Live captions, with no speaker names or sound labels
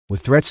With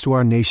threats to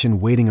our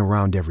nation waiting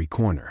around every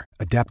corner,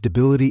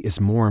 adaptability is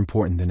more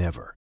important than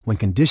ever. When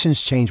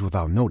conditions change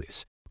without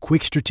notice,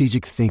 quick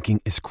strategic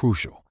thinking is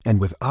crucial.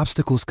 And with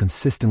obstacles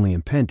consistently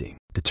impending,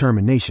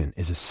 determination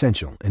is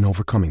essential in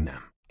overcoming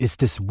them. It's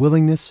this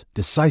willingness,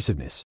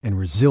 decisiveness, and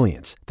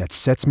resilience that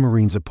sets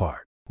Marines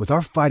apart. With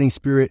our fighting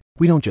spirit,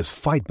 we don't just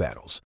fight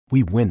battles,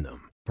 we win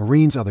them.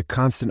 Marines are the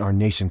constant our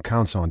nation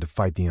counts on to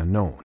fight the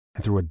unknown.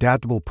 And through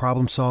adaptable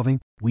problem solving,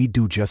 we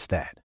do just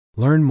that.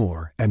 Learn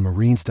more at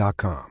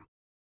marines.com.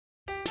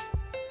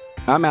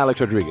 I'm Alex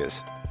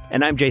Rodriguez.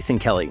 And I'm Jason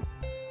Kelly.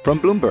 From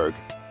Bloomberg,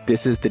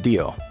 this is The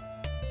Deal.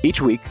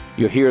 Each week,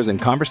 you'll hear us in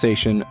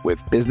conversation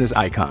with business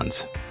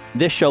icons.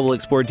 This show will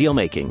explore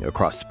deal-making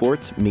across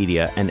sports,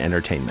 media, and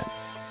entertainment.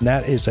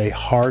 That is a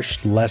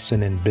harsh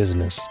lesson in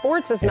business.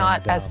 Sports is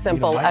not as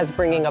simple as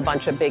bringing a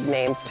bunch of big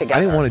names together. I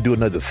didn't want to do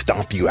another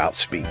stomp you out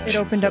speech. It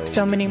opened up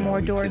so many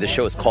more doors. The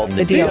show is called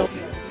The Deal.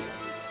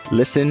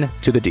 Listen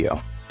to The Deal.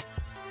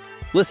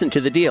 Listen to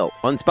The Deal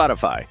on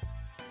Spotify.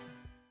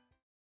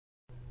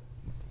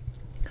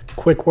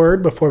 Quick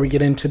word before we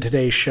get into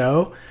today's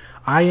show.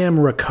 I am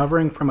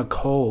recovering from a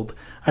cold.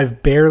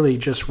 I've barely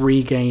just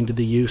regained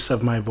the use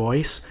of my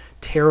voice.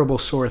 Terrible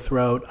sore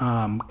throat.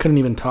 Couldn't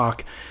even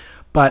talk.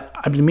 But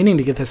I've been meaning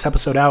to get this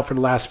episode out for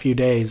the last few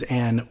days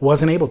and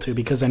wasn't able to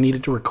because I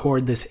needed to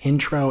record this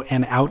intro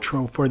and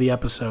outro for the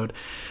episode.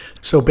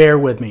 So bear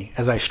with me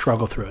as I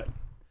struggle through it.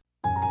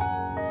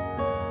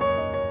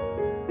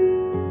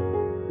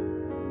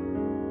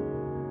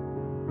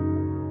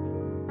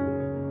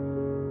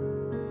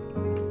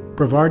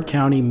 Brevard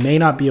County may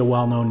not be a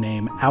well-known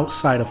name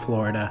outside of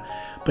Florida,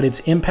 but its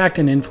impact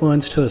and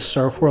influence to the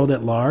surf world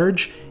at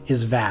large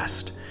is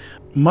vast.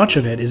 Much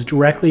of it is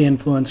directly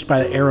influenced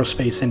by the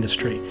aerospace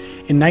industry.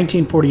 In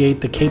 1948,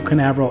 the Cape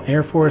Canaveral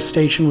Air Force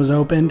Station was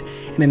opened,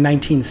 and in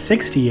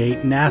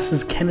 1968,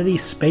 NASA's Kennedy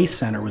Space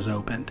Center was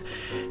opened.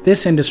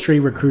 This industry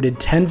recruited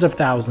tens of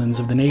thousands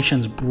of the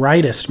nation's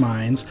brightest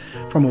minds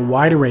from a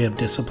wide array of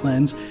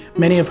disciplines,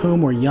 many of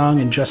whom were young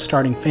and just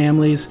starting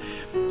families.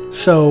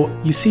 So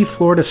you see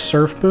Florida's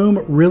surf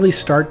boom really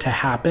start to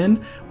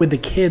happen with the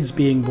kids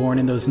being born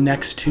in those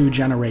next two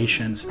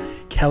generations,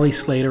 Kelly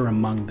Slater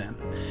among them.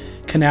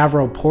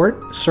 Canaveral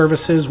Port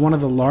services one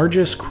of the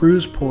largest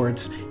cruise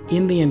ports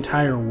in the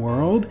entire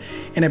world,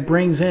 and it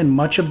brings in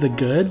much of the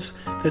goods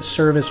that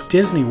service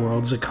Disney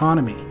World's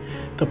economy.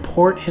 The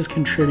port has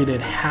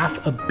contributed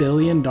 $500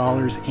 million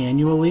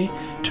annually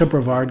to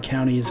Brevard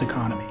County's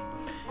economy.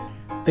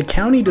 The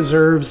county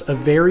deserves a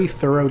very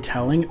thorough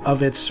telling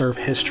of its surf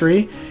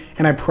history,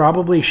 and I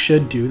probably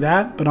should do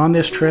that, but on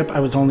this trip I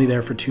was only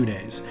there for 2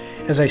 days.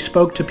 As I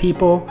spoke to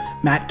people,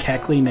 Matt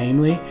Keckley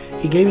namely,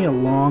 he gave me a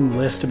long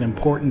list of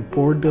important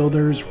board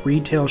builders,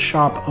 retail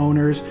shop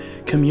owners,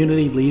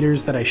 community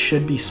leaders that I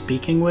should be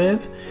speaking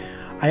with.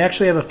 I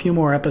actually have a few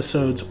more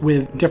episodes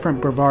with different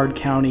Brevard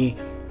County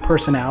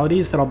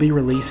personalities that I'll be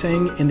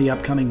releasing in the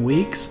upcoming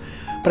weeks,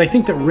 but I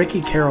think that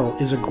Ricky Carroll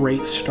is a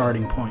great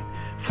starting point.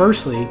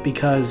 Firstly,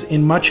 because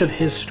in much of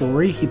his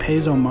story, he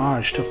pays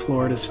homage to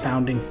Florida's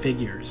founding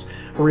figures,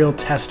 a real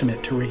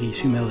testament to Ricky's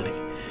humility.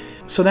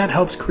 So that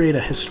helps create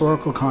a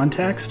historical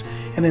context.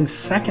 And then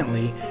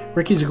secondly,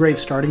 Ricky's a great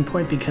starting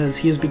point because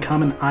he has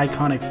become an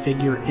iconic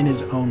figure in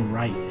his own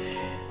right.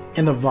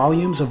 And the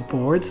volumes of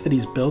boards that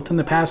he's built in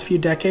the past few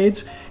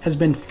decades has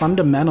been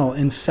fundamental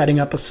in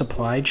setting up a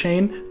supply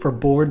chain for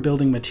board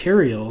building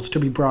materials to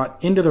be brought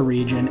into the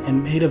region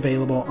and made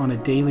available on a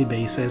daily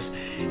basis,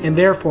 and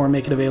therefore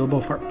make it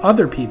available for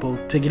other people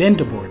to get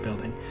into board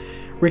building.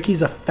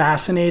 Ricky's a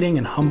fascinating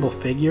and humble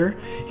figure.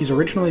 He's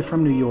originally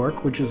from New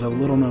York, which is a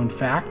little known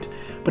fact,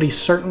 but he's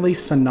certainly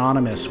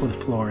synonymous with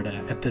Florida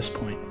at this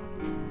point.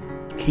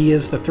 He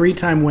is the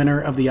 3-time winner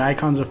of the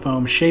Icons of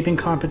Foam shaping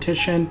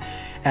competition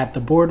at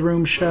the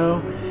Boardroom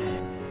Show.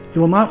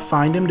 You will not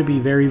find him to be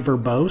very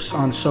verbose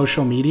on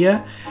social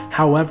media.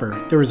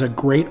 However, there is a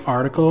great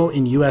article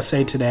in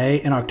USA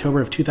Today in October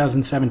of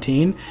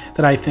 2017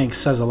 that I think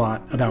says a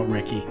lot about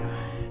Ricky.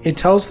 It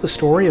tells the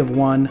story of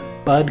one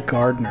Bud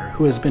Gardner,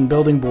 who has been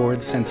building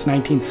boards since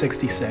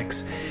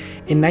 1966.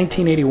 In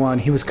 1981,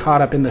 he was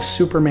caught up in the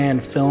Superman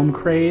film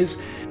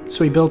craze,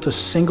 so he built a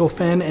single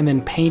fin and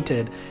then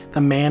painted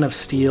the Man of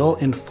Steel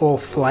in full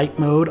flight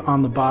mode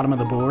on the bottom of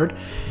the board.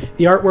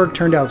 The artwork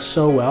turned out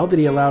so well that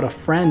he allowed a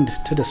friend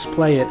to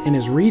display it in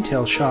his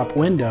retail shop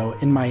window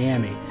in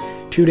Miami.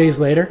 2 days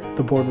later,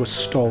 the board was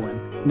stolen,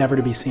 never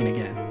to be seen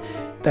again.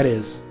 That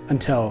is,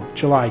 until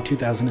July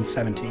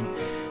 2017.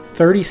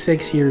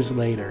 36 years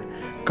later,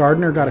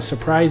 Gardner got a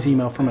surprise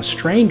email from a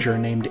stranger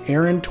named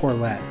Aaron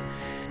Torlett,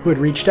 who had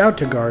reached out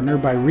to Gardner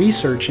by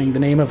researching the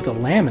name of the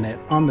laminate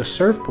on the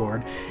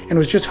surfboard and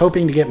was just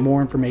hoping to get more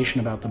information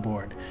about the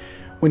board.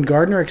 When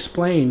Gardner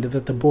explained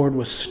that the board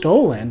was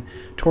stolen,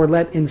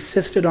 Torlett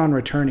insisted on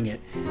returning it.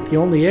 The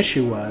only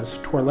issue was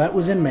Torlett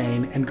was in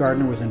Maine and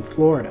Gardner was in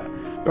Florida.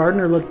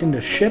 Gardner looked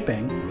into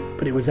shipping,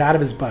 but it was out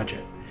of his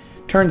budget.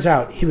 Turns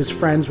out he was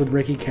friends with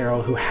Ricky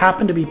Carroll, who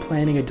happened to be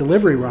planning a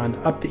delivery run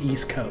up the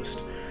East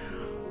Coast.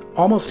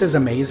 Almost as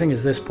amazing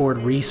as this board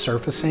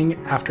resurfacing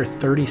after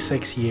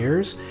 36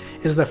 years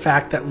is the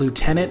fact that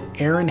Lieutenant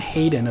Aaron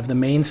Hayden of the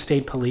Maine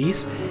State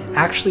Police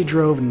actually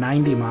drove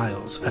 90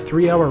 miles, a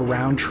 3-hour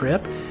round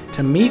trip,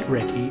 to meet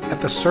Ricky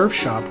at the surf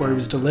shop where he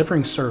was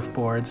delivering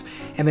surfboards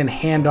and then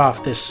hand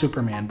off this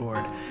Superman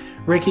board.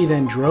 Ricky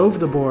then drove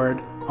the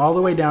board all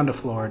the way down to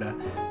Florida,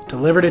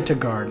 delivered it to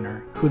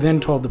Gardner, who then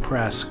told the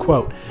press,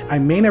 quote, "I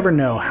may never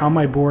know how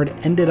my board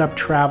ended up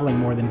traveling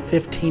more than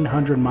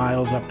 1,500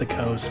 miles up the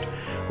coast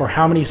or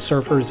how many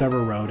surfers ever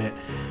rode it,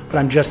 but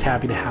I'm just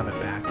happy to have it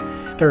back.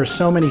 There are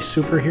so many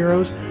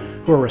superheroes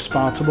who are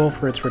responsible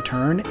for its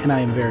return, and I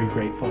am very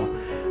grateful.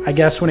 I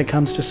guess when it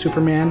comes to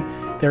Superman,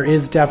 there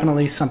is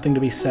definitely something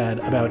to be said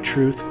about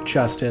truth,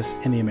 justice,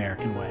 and the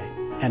American way."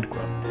 End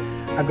quote.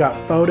 I've got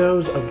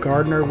photos of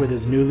Gardner with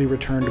his newly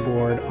returned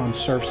board on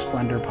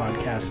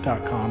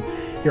surfsplendorpodcast.com.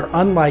 You're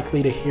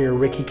unlikely to hear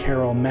Ricky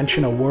Carroll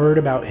mention a word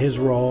about his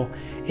role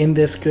in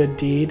this good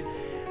deed,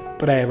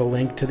 but I have a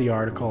link to the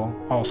article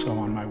also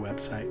on my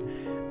website.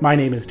 My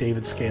name is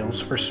David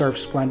Scales for Surf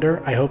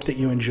Splendor. I hope that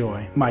you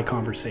enjoy my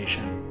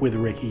conversation with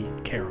Ricky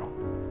Carroll.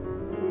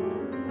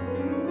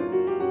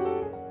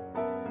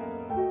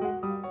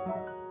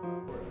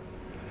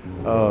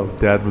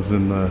 Dad was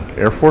in the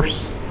Air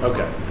Force.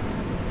 Okay.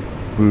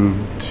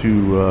 Moved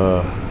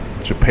to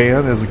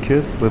Japan as a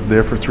kid. Lived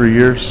there for 3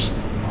 years.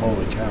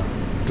 Holy cow.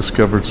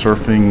 Discovered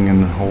surfing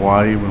in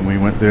Hawaii when we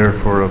went there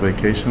for a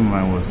vacation when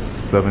I was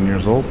 7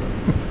 years old.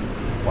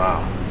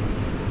 Wow.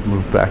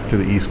 Moved back to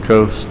the East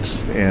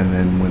Coast, and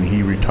then when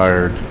he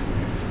retired,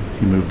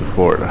 he moved to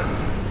Florida.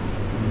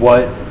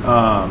 What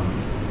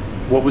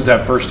was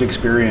that first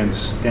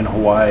experience in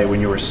Hawaii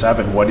when you were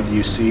 7? What did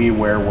you see?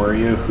 Where were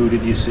you? Who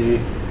did you see?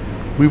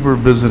 We were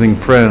visiting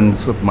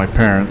friends of my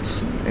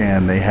parents,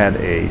 and they had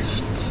a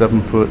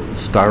 7-foot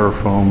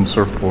styrofoam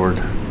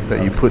surfboard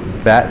that you put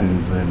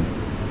battens in,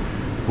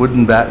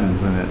 wooden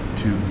battens in it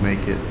to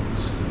make it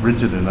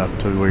rigid enough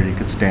to where you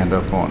could stand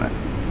up on it.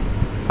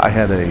 I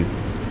had a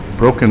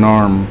broken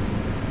arm,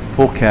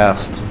 full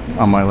cast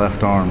on my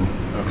left arm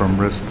from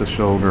wrist to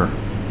shoulder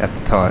at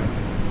the time.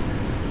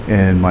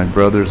 And my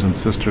brothers and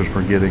sisters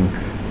were getting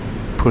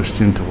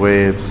pushed into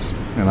waves,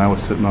 and I was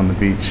sitting on the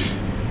beach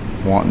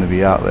wanting to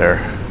be out there.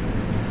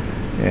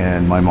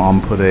 And my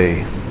mom put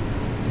a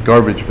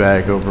garbage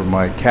bag over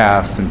my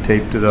cast and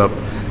taped it up,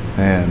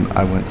 and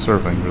I went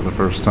surfing for the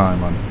first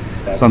time.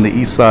 It's on the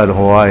east side of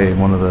Hawaii,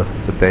 one of the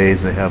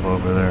bays they have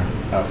over there.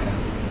 Okay.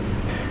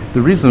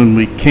 The reason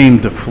we came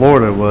to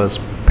Florida was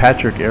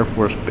Patrick Air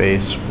Force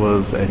Base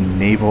was a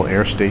naval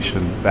air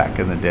station back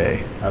in the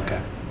day. Okay.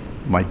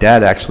 My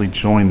dad actually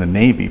joined the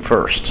Navy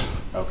first.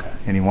 Okay.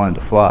 And he wanted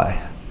to fly.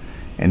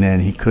 And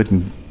then he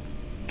couldn't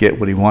get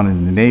what he wanted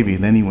in the Navy,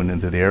 then he went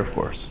into the Air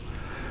Force.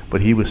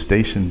 But he was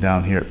stationed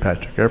down here at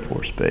Patrick Air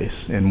Force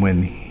Base, and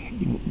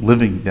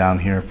living down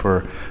here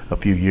for a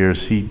few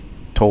years, he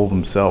told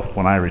himself,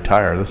 when I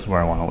retire, this is where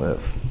I want to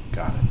live.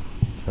 Got it.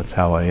 So that's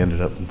how I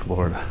ended up in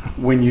Florida.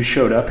 When you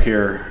showed up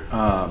here,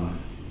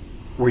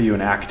 were you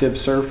an active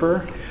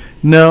surfer?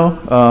 No.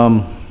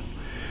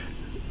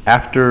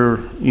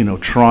 After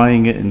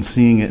trying it and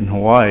seeing it in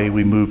Hawaii,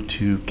 we moved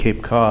to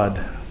Cape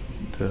Cod,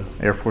 to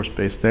Air Force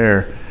Base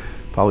there.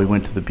 Probably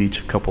went to the beach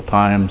a couple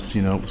times.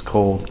 It was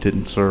cold,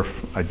 didn't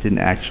surf. I didn't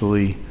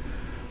actually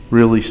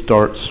really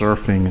start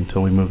surfing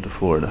until we moved to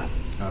Florida.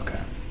 Okay.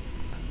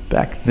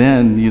 Back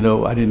then,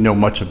 I didn't know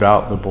much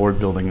about the board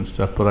building and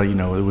stuff, but it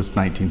was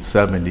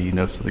 1970,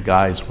 so the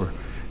guys were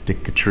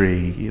Dick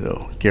Catree,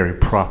 Gary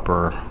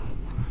Proper,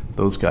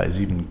 those guys,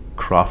 even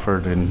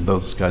Crawford, and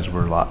those guys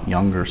were a lot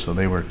younger, so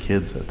they were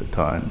kids at the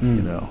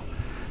time,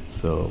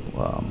 So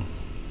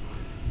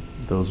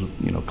those,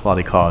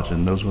 Claudia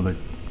Codgen, those were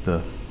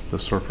the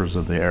surfers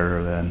of the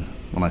era then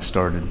when I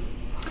started.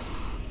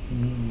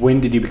 When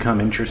did you become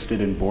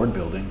interested in board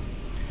building?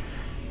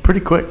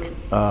 Pretty quick.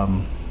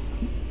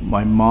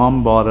 My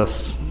mom bought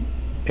us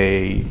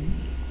a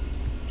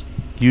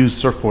used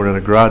surfboard at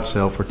a garage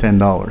sale for $10.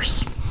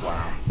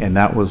 Wow. And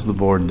that was the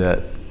board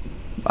that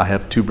I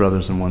have 2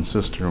 brothers and 1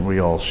 sister, and we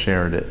all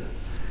shared it.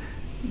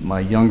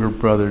 My younger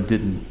brother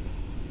didn't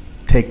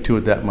take to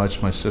it that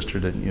much. My sister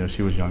didn't,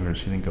 she was younger,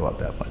 she didn't go out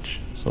that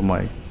much. So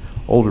my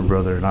older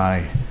brother and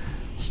I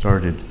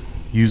started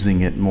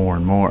using it more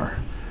and more.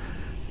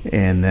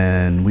 And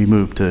then we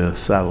moved to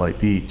Satellite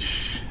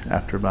Beach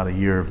after about a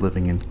year of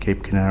living in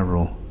Cape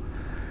Canaveral.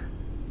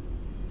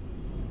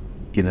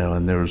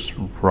 And there's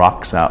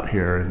rocks out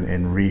here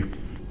and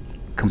reef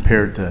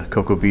compared to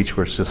Cocoa Beach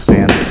where it's just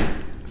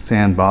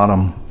sand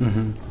bottom.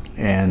 Mm-hmm.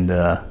 And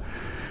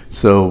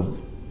so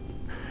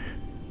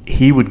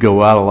he would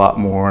go out a lot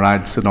more, and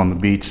I'd sit on the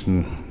beach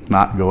and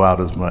not go out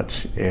as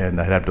much,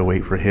 and I'd have to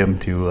wait for him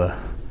to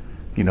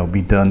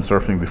be done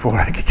surfing before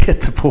I could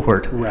get the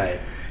board. Right.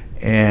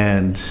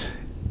 And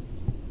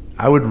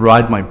I would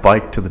ride my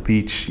bike to the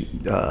beach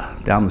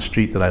down the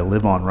street that I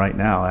live on right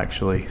now,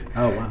 actually.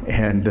 Oh, wow.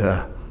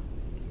 And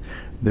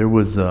there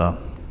was a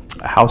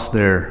house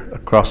there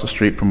across the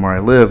street from where I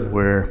live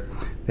where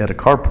they had a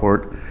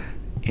carport,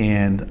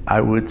 and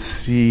I would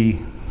see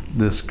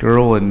this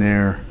girl in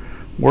there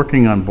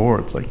working on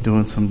boards, like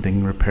doing some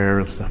ding repair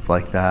and stuff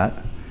like that.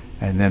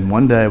 And then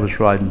one day I was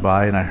riding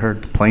by and I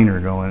heard the planer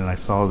going, and I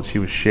saw that she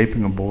was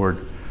shaping a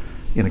board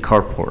in a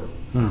carport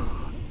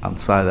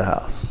outside the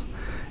house.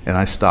 And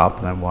I stopped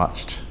and I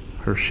watched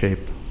her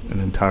shape an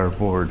entire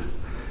board.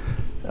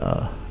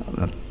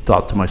 I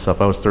thought to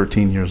myself, I was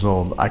 13 years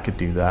old, I could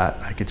do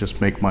that. I could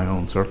just make my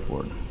own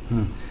surfboard.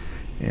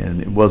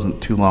 And it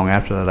wasn't too long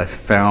after that I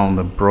found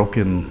a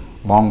broken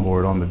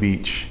longboard on the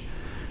beach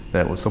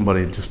that was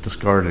somebody had just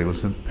discarded. It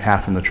was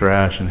half in the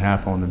trash and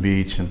half on the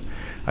beach, and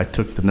I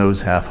took the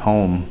nose half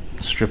home,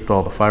 stripped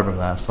all the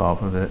fiberglass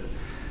off of it,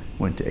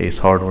 went to Ace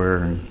Hardware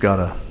and got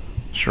a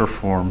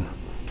Surfform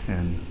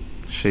and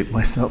shaped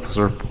myself a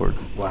surfboard.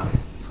 Wow.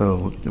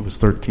 So it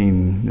was in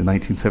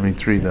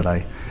 1973 that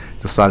I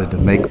decided to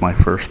make my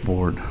first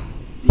board.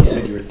 You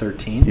said you were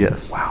 13?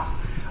 Yes. Wow.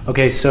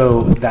 Okay,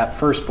 so that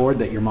first board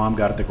that your mom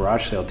got at the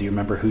garage sale, do you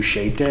remember who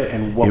shaped it,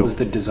 and what was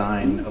the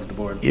design of the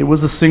board? It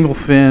was a single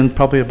fin,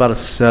 probably about a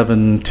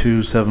 7.2,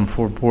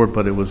 7.4 board,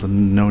 but it was a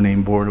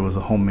no-name board. It was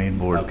a homemade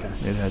board. Okay.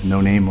 It had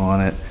no name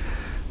on it.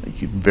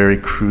 Very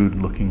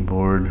crude-looking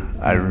board.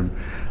 I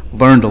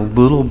learned a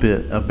little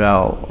bit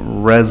about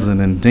resin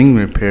and ding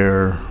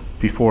repair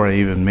before I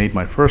even made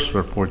my first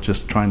surfboard,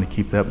 just trying to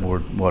keep that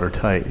board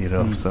watertight,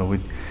 So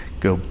we'd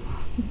go,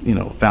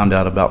 found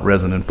out about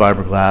resin and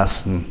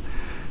fiberglass, and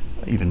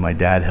even my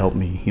dad helped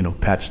me,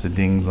 patch the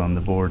dings on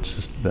the boards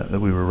just that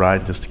we were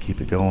riding just to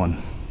keep it going.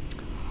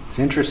 It's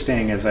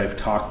interesting, as I've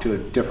talked to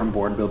different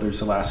board builders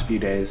the last few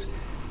days,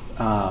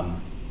 the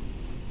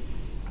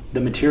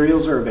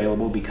materials are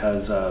available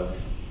because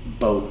of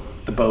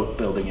the boat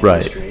building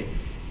industry. Right.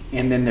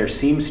 And then there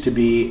seems to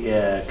be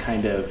a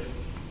kind of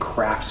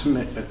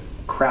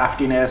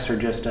craftiness or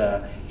just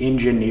a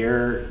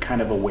engineer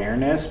kind of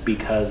awareness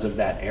because of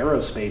that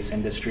aerospace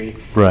industry.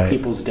 Right.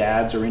 People's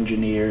dads are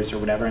engineers or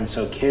whatever, and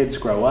so kids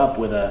grow up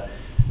with a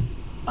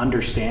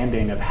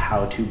understanding of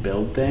how to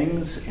build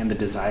things and the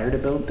desire to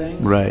build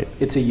things. Right.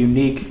 It's a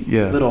unique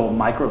little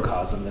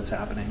microcosm that's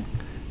happening.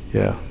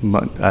 Yeah,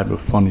 I have a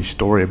funny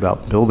story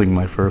about building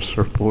my first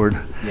surfboard.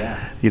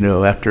 Yeah.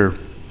 After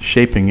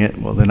shaping it,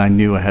 well, then I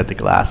knew I had to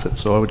glass it,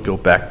 so I would go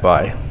back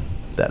by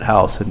that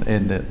house,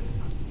 and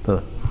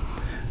the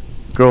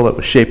girl that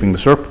was shaping the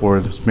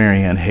surfboard was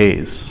Marianne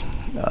Hayes.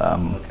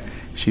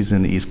 She's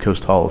in the East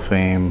Coast Hall of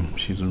Fame.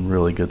 She's a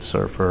really good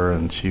surfer,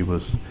 and she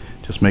was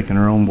just making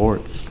her own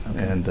boards.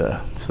 Okay.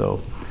 And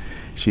so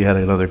she had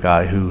another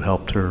guy who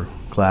helped her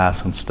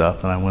glass and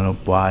stuff, and I went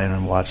up by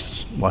and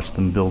watched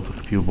them build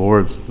a few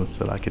boards and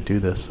said I could do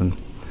this.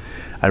 And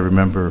I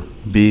remember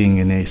being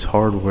in Ace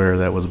Hardware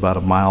that was about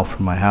a mile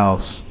from my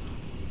house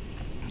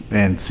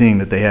and seeing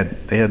that they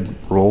had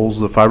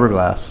rolls of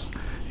fiberglass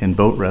and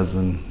boat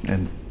resin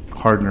and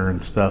hardener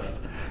and stuff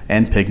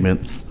and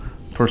pigments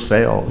for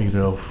sale,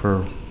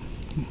 for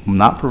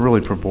not for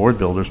really for board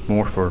builders,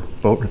 more for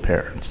boat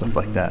repair and stuff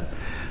like that.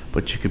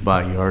 But you could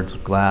buy yards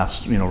of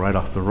glass, right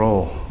off the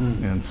roll.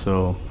 And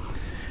so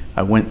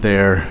I went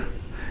there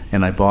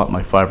and I bought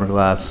my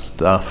fiberglass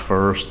stuff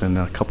first and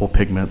a couple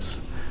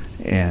pigments,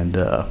 and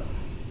I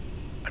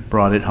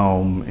brought it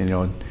home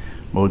and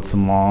mowed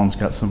some lawns,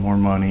 got some more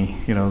money.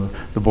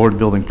 The board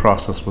building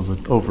process was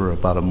over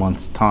about a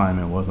month's time.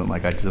 It wasn't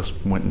like I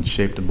just went and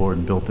shaped a board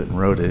and built it and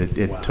wrote it.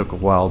 It took a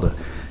while to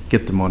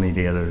get the money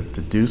together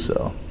to do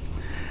so.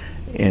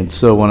 And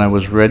so when I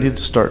was ready to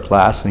start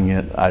glassing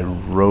it, I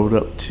rode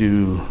up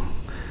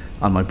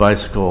on my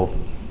bicycle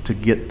to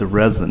get the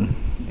resin,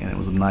 and it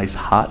was a nice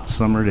hot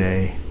summer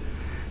day.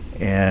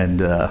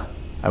 And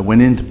I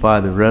went in to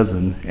buy the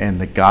resin, and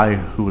the guy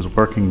who was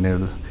working there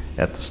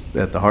at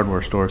the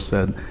hardware store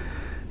said,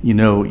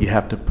 you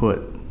have to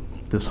put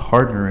this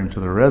hardener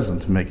into the resin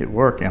to make it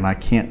work, and I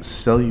can't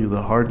sell you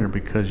the hardener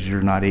because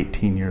you're not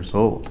 18 years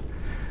old.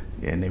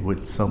 And they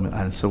wouldn't sell me.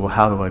 I said, well,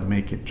 how do I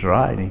make it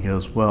dry? And he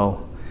goes,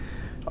 well,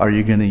 are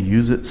you going to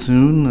use it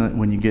soon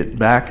when you get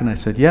back? And I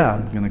said, yeah,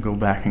 I'm going to go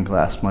back and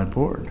glass my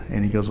board.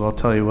 And he goes, well, I'll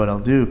tell you what I'll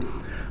do.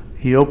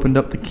 He opened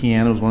up the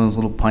can. It was one of those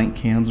little pint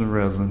cans of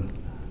resin.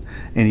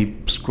 And he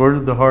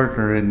squirted the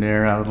hardener in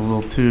there out of the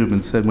little tube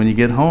and said, when you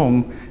get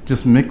home,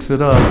 just mix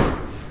it up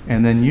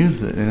and then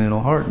use it, and it'll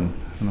harden.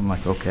 And I'm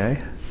like,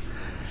 okay.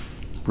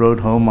 Rode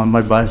home on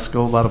my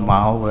bicycle about a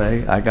mile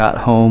away. I got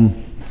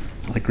home.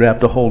 I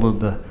grabbed a hold of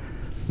the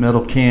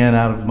metal can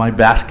out of my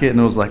basket, and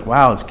it was like,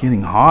 wow, it's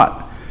getting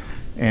hot.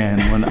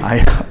 And when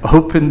I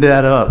opened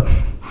that up,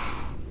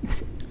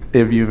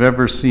 if you've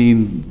ever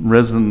seen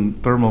resin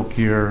thermal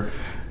cure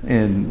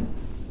and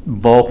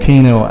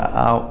volcano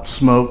out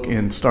smoke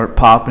and start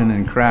popping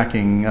and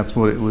cracking, that's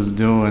what it was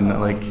doing.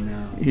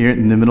 Here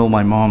in the middle of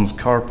my mom's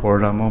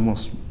carport, I'm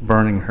almost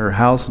burning her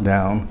house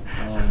down.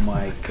 Oh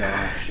my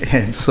gosh.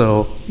 And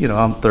so,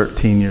 I'm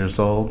 13 years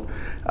old.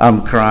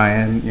 I'm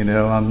crying,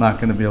 I'm not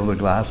going to be able to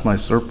glass my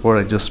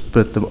surfboard. I just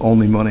spent the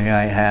only money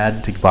I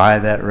had to buy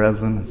that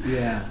resin.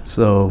 Yeah.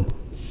 So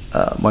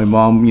my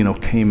mom,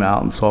 came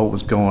out and saw what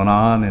was going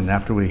on, and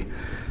after we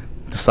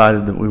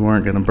decided that we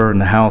weren't going to burn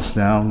the house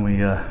down,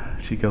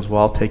 she goes,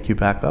 well, I'll take you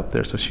back up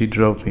there. So she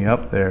drove me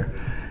up there,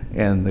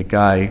 and the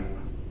guy,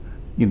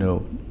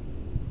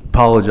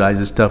 apologized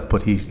and stuff,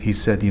 but he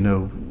said,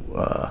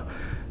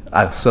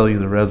 I'll sell you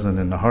the resin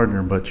and the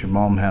hardener, but your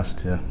mom has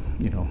to,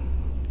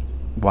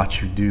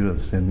 watch you do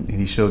this. And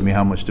he showed me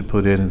how much to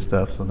put in and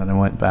stuff. So then I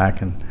went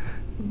back and,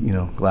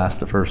 glassed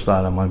the first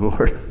side on my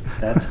board.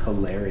 That's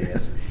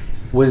hilarious.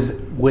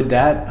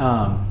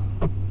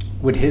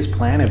 Would his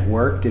plan have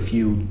worked if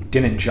you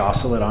didn't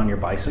jostle it on your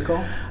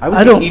bicycle?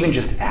 I don't even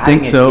just adding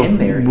think so. It in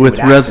there. With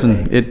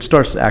resin, it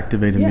starts to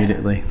activate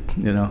immediately.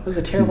 It was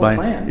a terrible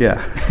plan.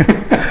 Yeah,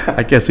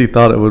 I guess he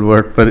thought it would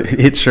work, but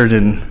it sure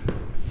didn't.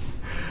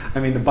 I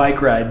mean, the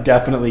bike ride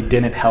definitely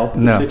didn't help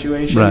the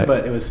situation, right.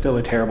 But it was still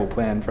a terrible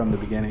plan from the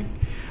beginning.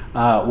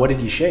 What did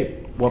you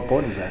shape? What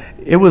board was that?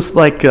 It was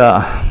like,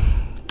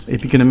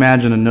 if you can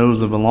imagine a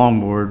nose of a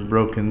longboard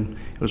broken,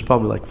 it was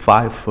probably like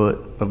 5 foot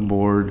of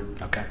board.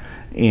 Okay.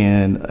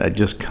 And I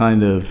just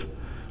kind of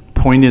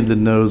pointed the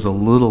nose a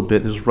little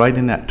bit. It was right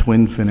in that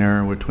twin fin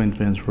era where twin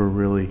fins were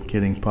really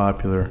getting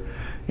popular.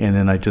 And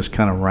then I just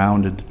kind of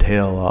rounded the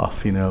tail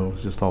off. It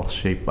was just all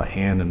shaped by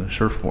hand in a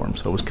surf form.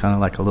 So it was kind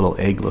of like a little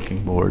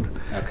egg-looking board.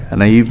 Okay.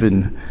 And I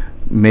even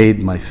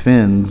made my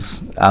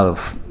fins out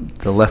of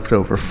the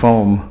leftover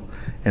foam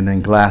and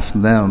then glassed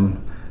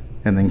them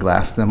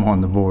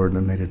on the board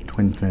and made a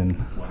twin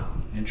fin. Wow,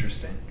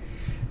 interesting.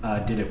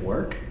 Did it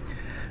work?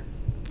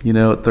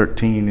 At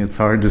 13, it's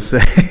hard to say.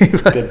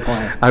 Good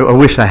point. I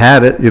wish I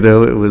had it.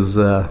 It was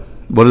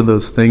one of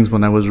those things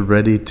when I was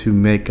ready to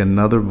make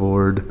another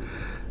board.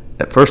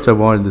 At first, I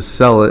wanted to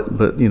sell it,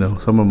 but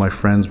some of my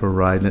friends were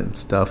riding it and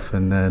stuff,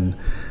 and then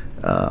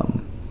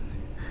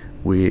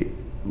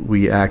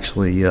we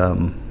actually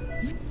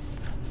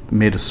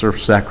made a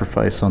surf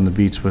sacrifice on the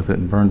beach with it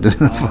and burned it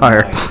in a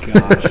fire. Oh my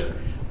gosh!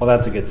 Well,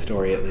 that's a good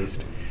story at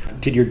least.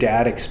 Did your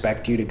dad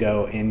expect you to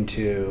go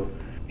into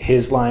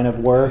his line of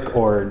work,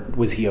 or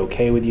was he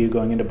okay with you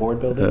going into board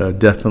building?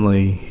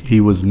 Definitely,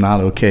 he was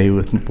not okay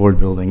with board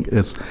building.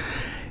 It's,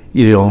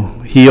 he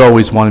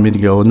always wanted me to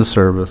go in the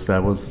service.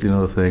 That was,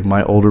 the thing.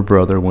 My older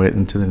brother went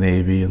into the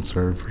Navy and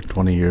served for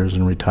 20 years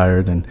and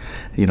retired, and,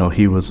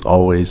 he was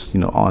always,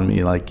 on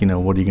me, like,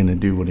 what are you going to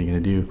do? What are you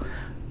going to do?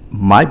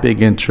 My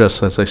big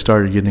interest as I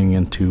started getting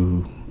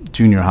into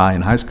junior high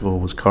and high school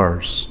was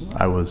cars.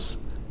 I was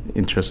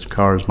interested in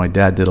cars. My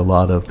dad did a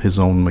lot of his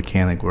own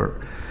mechanic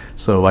work.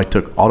 So I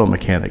took auto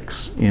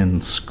mechanics in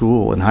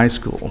high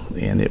school,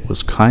 and it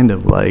was kind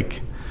of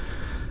like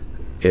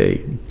a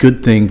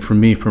good thing for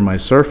me for my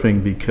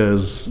surfing,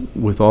 because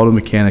with auto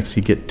mechanics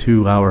you get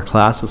 2-hour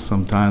classes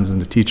sometimes, and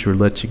the teacher would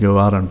let you go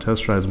out on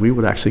test rides. We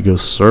would actually go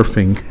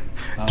surfing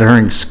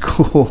during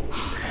school.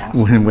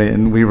 Awesome.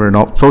 when we were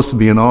supposed to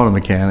be in auto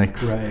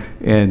mechanics. Right.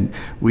 And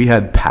we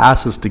had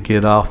passes to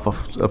get off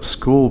of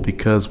school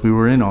because we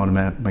were in auto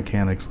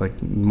mechanics. Like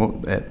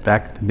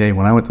back in the day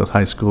when I went to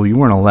high school, you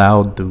weren't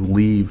allowed to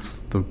leave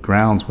the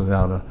grounds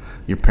without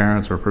your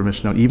parents or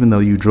permission, even though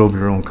you drove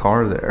your own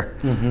car there.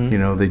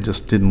 Mm-hmm. They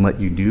just didn't let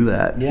you do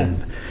that. Yeah.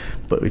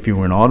 But if you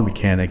were in auto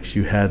mechanics,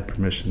 you had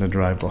permission to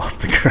drive off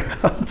the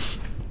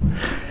grounds.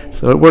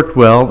 So it worked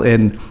well,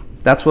 and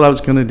that's what I was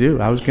going to do.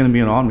 I was going to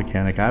be an auto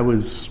mechanic. I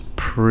was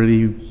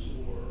pretty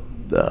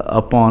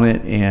up on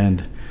it,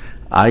 and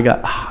I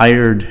got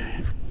hired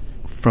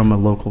from a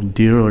local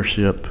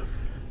dealership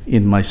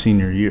in my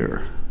senior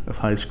year of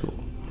high school.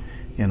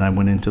 And I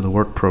went into the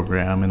work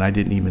program, and I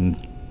didn't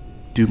even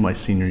do my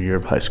senior year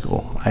of high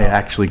school. I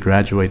actually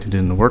graduated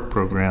in the work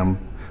program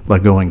by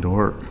going to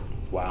work.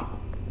 Wow.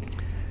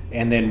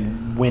 And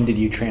then when did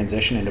you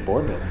transition into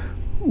board building?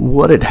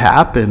 What had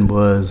happened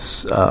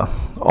was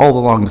all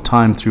along the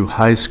time through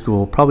high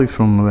school, probably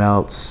from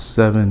about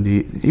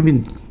 70,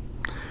 even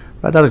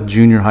right out of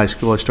junior high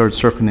school, I started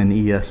surfing in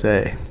the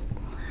ESA.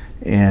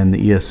 And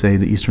the ESA,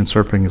 the Eastern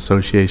Surfing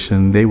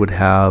Association, they would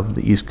have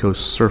the East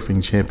Coast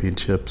Surfing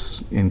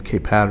Championships in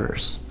Cape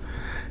Hatteras.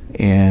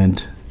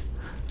 And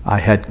I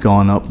had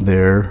gone up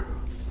there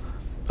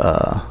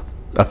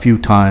a few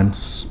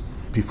times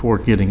before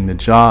getting the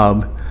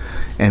job.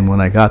 And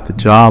when I got the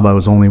job, I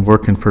was only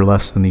working for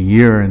less than a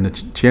year, and the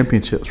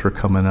championships were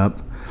coming up.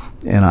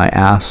 And I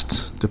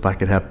asked if I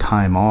could have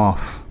time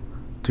off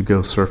to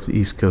go surf the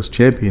East Coast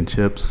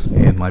Championships,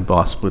 and my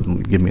boss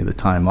wouldn't give me the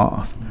time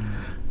off.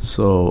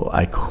 So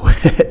I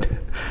quit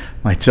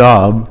my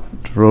job,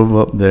 drove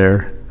up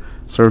there,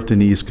 surfed in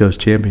the East Coast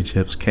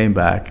Championships, came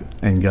back,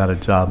 and got a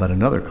job at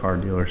another car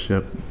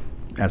dealership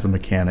as a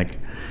mechanic.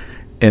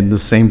 And the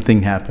same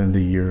thing happened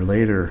a year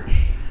later.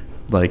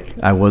 Like,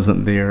 I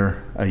wasn't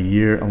there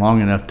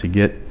long enough to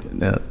get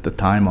the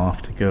time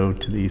off to go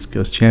to the East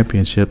Coast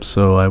Championships,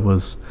 so I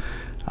was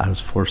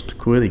forced to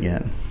quit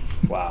again.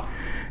 Wow.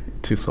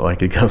 So I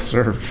could go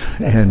surf.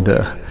 That's and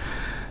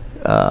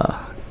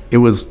it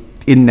was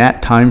in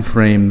that time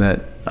frame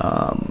that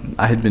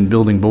I had been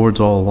building boards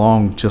all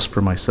along just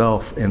for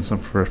myself and some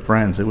for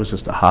friends. It was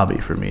just a hobby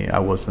for me. I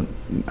wasn't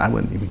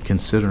even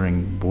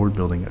considering board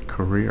building a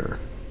career.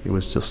 It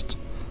was just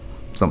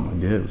something I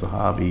did. It was a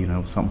hobby, you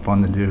know, something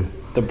fun to do.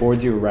 The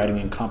boards you were riding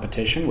in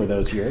competition, were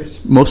those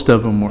yours? Most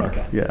of them were.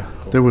 Okay. Yeah.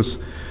 Cool.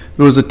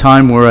 There was a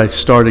time where I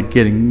started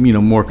getting, you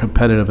know, more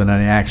competitive, and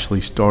I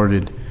actually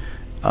started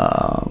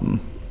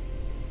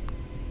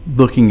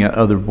looking at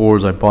other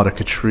boards. I bought a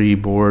Catri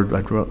board.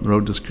 I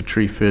rode this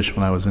Catri Fish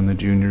when I was in the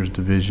juniors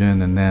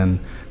division, and then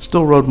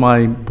still rode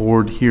my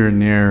board here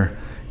and there.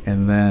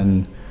 And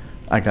then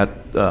I got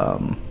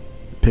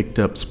picked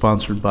up,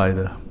 sponsored by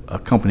a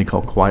company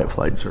called Quiet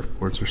Flight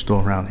Surfboards. They're still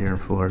around here in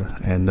Florida.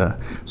 And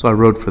so I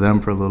rode for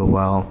them for a little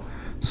while,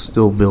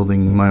 still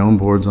building my own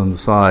boards on the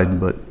side,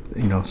 but,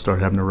 you know,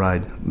 started having to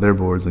ride their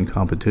boards in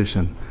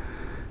competition.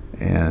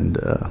 And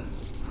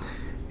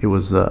it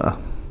was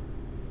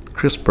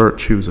Chris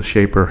Birch, who was a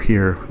shaper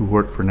here who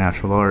worked for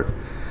Natural Art.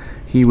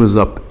 He was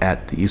up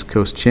at the East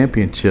Coast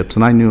Championships,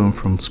 and I knew him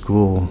from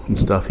school and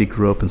stuff. He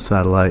grew up in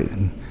Satellite,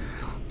 and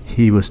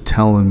he was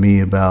telling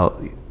me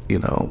about, you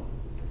know,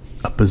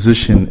 a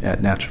position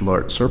at Natural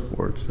Art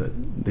Surfboards that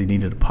they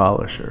needed a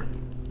polisher.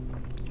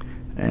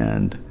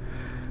 And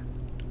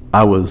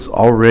I was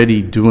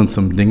already doing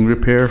some ding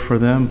repair for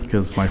them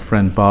because my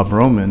friend Bob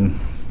Roman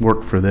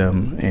worked for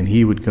them, and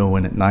he would go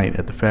in at night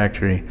at the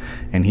factory,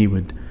 and he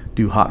would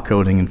do hot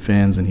coating and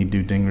fins, and he'd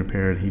do ding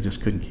repair, and he just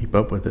couldn't keep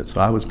up with it.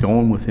 So I was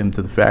going with him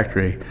to the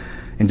factory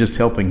and just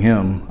helping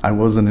him. I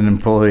wasn't an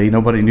employee.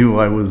 Nobody knew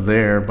I was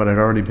there, but I'd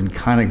already been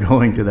kind of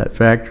going to that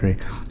factory.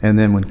 And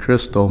then when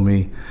Chris told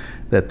me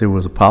that there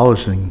was a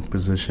polishing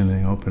position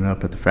and opened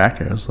up at the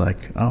factory, I was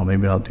like, oh,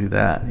 maybe I'll do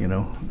that, you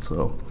know.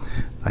 So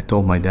I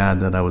told my dad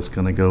that I was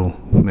going to go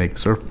make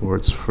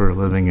surfboards for a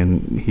living,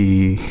 and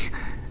he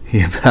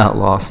about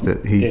lost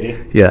it. Did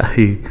he? Yeah,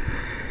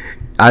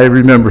 I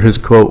remember his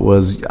quote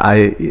was,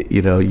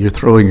 you know, you're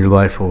throwing your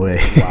life away.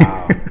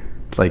 Wow.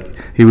 Like,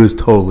 he was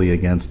totally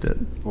against it.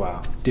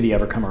 Wow. Did he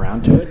ever come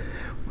around to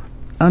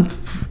it?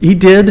 He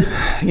did,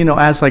 you know,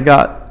 as I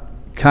got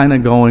kind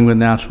of going with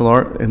Natural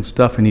Art and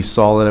stuff, and he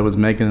saw that I was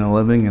making a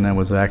living, and I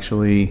was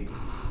actually,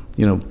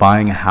 you know,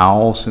 buying a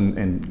house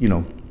and you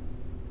know,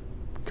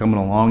 coming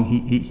along.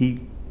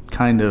 He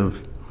kind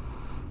of,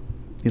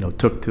 you know,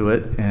 took to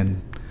it and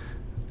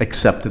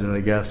accepted it, I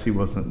guess. He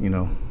wasn't, you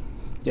know,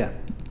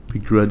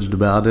 begrudged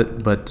about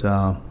it. But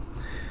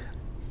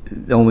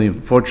the only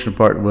unfortunate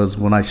part was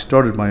when I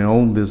started my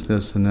own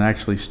business and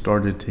actually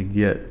started to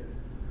get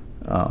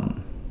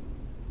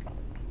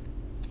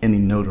any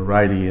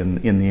notoriety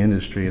in the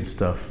industry and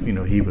stuff, you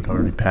know, he had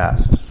already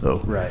passed. So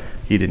right.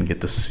 He didn't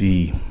get to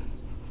see,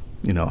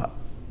 you know,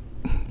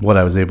 what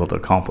I was able to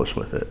accomplish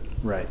with it.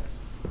 Right.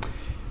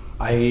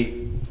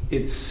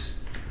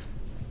 It's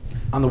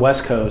on the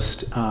West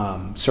Coast,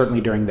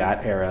 certainly during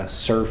that era,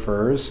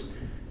 surfers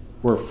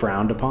were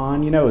frowned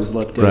upon, you know, was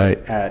looked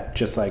at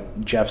just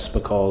like Jeff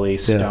Spicoli,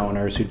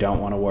 stoners who don't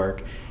want to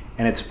work.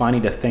 And it's funny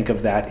to think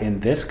of that in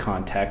this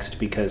context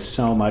because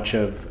so much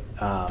of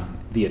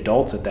the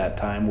adults at that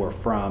time were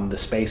from the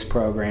space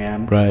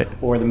program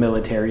or the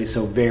military,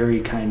 so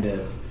very kind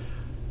of,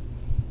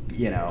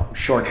 you know,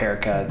 short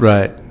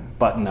haircuts,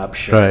 button-up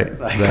shirt,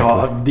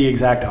 all the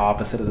exact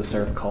opposite of the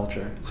surf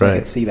culture. So I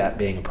could see that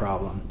being a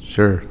problem.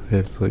 Sure,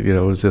 it's like, you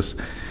know, it was just,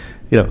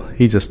 you know,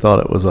 he just thought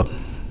it was a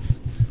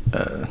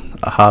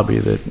hobby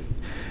that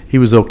he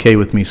was okay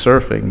with me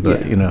surfing,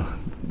 but you know,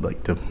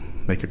 like to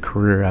make a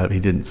career out of it, he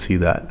didn't see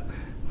that.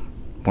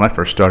 When I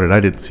first started, I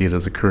didn't see it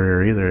as a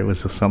career either. It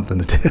was just something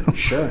to do.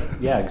 Sure.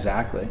 Yeah,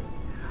 exactly.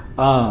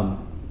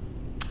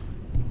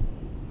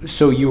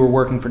 So you were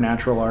working for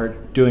Natural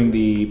Art, doing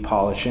the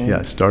polishing? Yeah,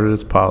 I started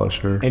as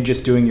polisher. And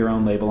just doing your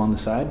own label on the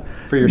side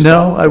for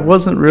yourself? No, I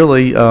wasn't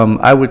really.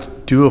 I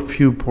would do a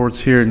few boards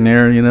here and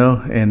there, you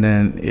know, and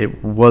then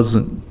it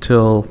wasn't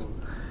until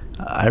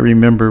I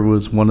remember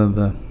was one of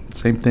the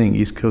same thing,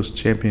 East Coast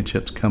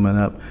Championships coming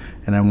up,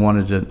 and I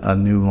wanted a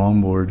new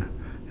longboard.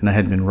 And I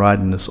had been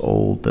riding this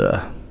old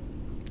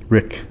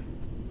Rick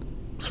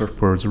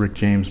surfboards, Rick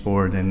James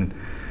board, and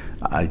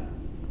I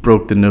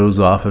broke the nose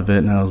off of it,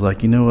 and I was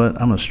like, you know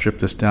what, I'm going to strip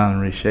this down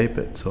and reshape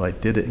it. So I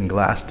did it and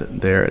glassed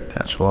it there at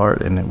Natural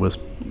Art, and it was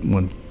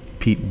when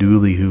Pete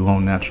Dooley, who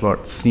owned Natural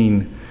Art,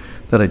 seen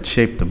that I'd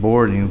shaped the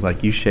board, and he was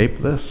like, you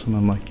shaped this? And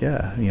I'm like,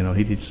 yeah. You know,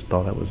 he just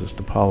thought I was just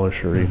a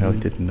polisher, you know, he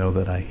didn't know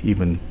that I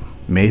even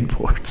made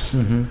boards.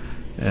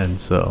 And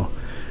so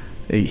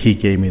he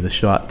gave me the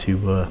shot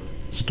to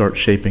start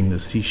shaping the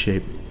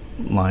C-shape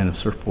line of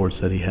surfboards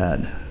that he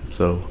had.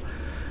 So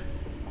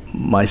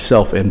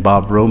myself and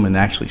Bob Roman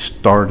actually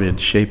started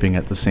shaping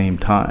at the same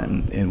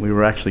time, and we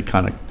were actually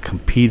kind of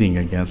competing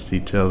against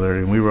each other,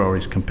 and we were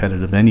always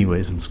competitive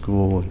anyways in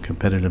school and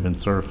competitive in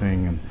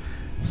surfing, and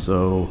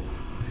so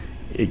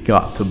it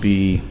got to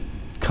be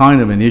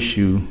kind of an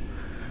issue,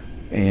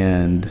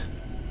 and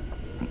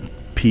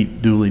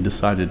Pete Dooley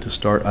decided to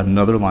start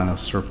another line of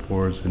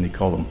surfboards, and he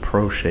called them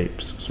Pro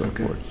Shapes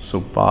surfboards. Okay. So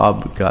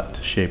Bob got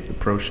to shape the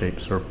Pro Shape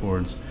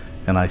surfboards,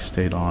 and I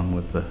stayed on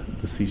with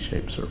the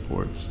C-shape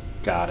surfboards.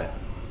 Got it.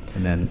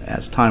 And then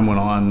as time went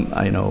on,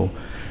 I know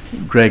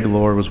Greg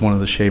Lohr was one of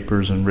the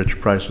shapers, and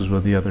Rich Price was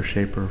with the other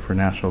shaper for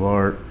Natural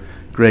Art,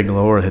 Greg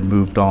Lower had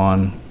moved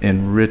on,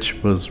 and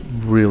Rich was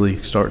really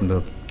starting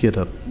to get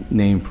a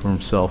name for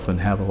himself and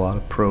have a lot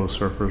of pro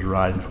surfers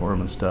riding for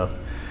him and stuff.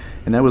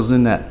 And that was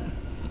in that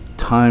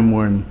time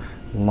when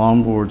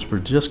longboards were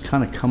just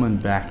kind of coming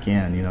back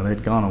in. You know,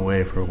 they'd gone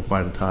away for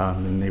quite a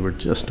time, and they were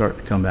just starting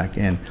to come back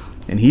in.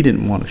 And he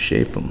didn't want to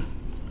shape them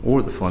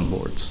or the fun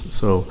boards.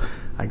 So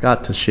I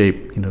got to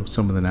shape, you know,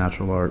 some of the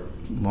natural art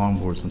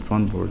longboards and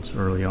fun boards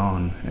early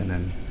on, and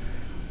then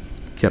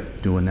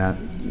kept doing that,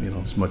 you know,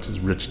 as much as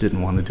Rich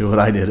didn't want to do it,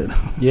 I did it.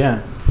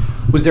 Yeah.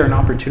 Was there an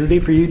opportunity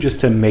for you just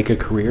to make a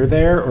career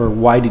there, or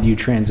why did you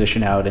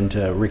transition out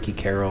into Ricky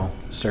Carroll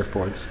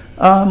surfboards?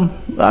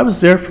 I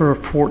was there for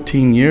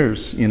 14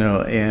 years, you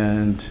know,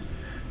 and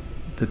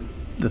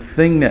the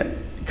thing that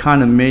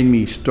kind of made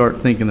me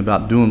start thinking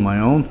about doing my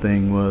own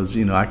thing was,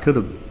 you know, I could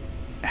have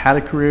had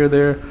a career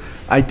there.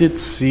 I did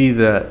see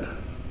that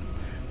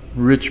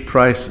Rich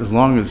Price, as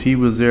long as he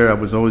was there, I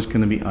was always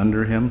going to be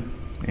under him,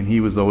 and he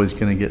was always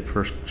going to get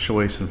first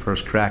choice and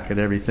first crack at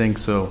everything.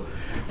 So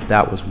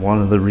that was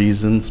one of the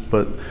reasons.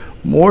 But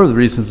more of the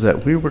reasons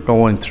that we were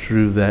going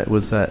through that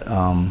was that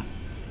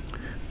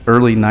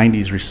early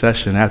 90s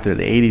recession. After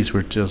the 80s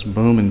were just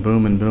booming,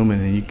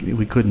 and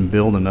we couldn't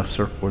build enough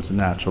surfboards in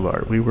natural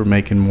art. We were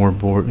making more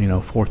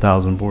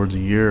 4,000 boards a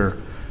year,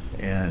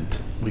 and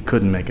we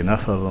couldn't make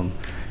enough of them.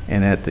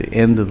 And at the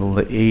end of the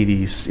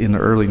 80s, in the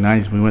early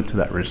 90s, we went to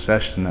that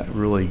recession that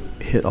really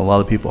hit a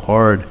lot of people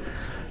hard.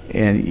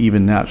 And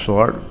even natural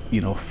art,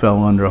 you know,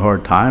 fell under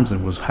hard times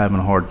and was having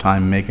a hard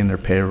time making their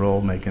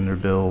payroll, making their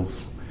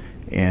bills.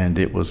 And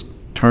it was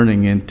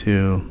turning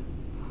into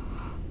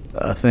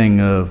a thing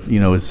of,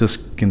 you know, is this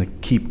going to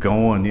keep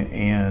going?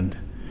 And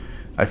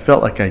I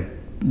felt like I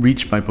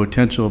reached my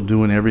potential of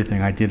doing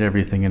everything. I did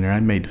everything in there. I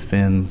made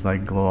fins, I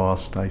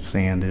glossed, I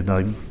sanded,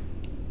 I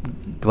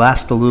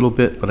glassed a little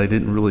bit, but I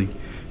didn't really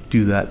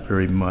do that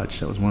very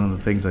much. That was one of the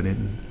things I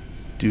didn't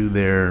do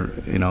there,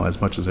 you know, as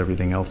much as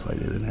everything else I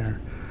did in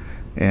there.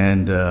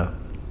 And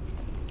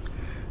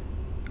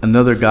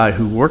another guy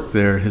who worked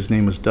there, his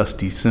name was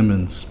Dusty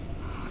Simmons.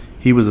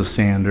 He was a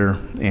sander,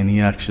 and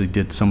he actually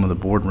did some of the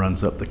board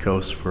runs up the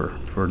coast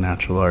for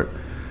natural art.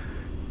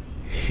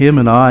 Him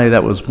and I,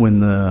 that was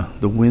when the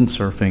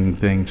windsurfing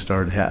thing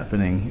started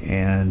happening,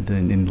 and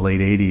in the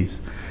late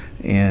 80s,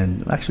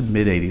 and actually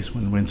mid-80s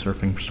when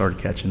windsurfing started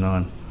catching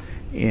on.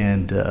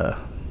 And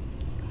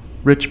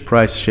Rich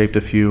Price shaped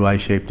a few, I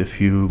shaped a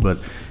few, but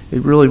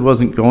it really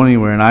wasn't going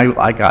anywhere. And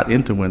I got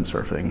into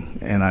windsurfing,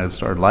 and I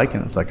started liking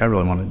it. It's like, I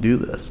really want to do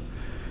this.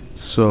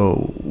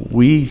 So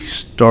we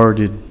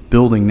started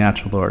building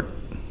natural art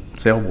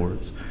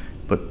sailboards,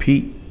 but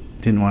Pete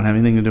didn't want to have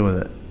anything to do with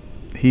it.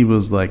 He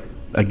was like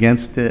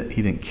against it.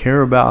 He didn't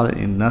care about it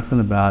and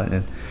nothing about it.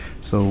 And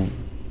so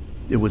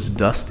it was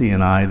Dusty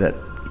and I that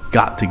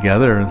got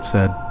together and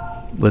said,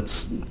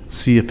 let's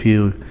see if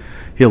he'll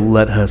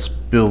let us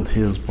build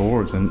his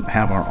boards and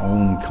have our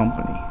own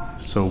company.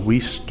 So we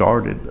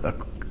started a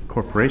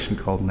corporation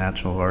called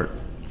Natural Art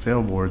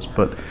Sailboards,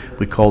 but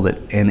we called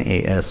it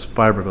NAS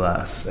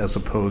Fiberglass as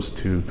opposed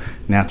to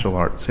Natural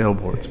Art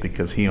Sailboards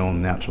because he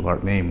owned Natural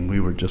Art name.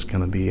 We were just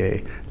going to be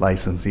a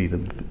licensee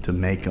to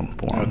make them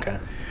for him. Okay.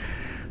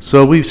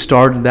 So we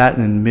started that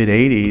in the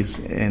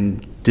mid-'80s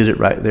and did it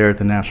right there at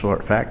the Natural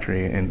Art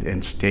Factory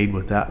and stayed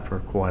with that for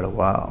quite a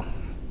while.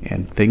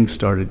 And things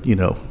started, you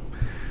know,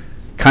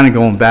 kind of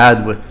going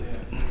bad with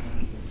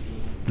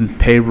the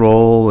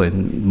payroll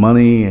and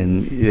money,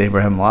 and they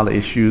were having a lot of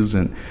issues,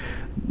 and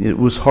it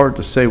was hard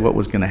to say what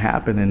was going to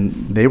happen. And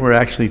they were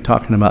actually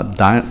talking about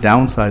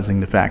downsizing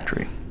the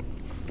factory.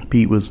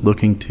 Pete was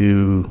looking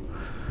to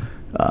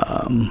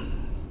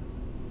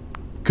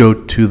go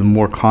to the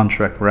more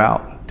contract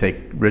route, take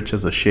Rich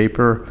as a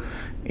shaper,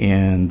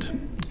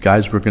 and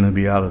guys were going to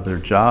be out of their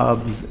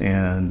jobs,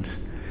 and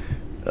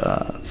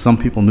some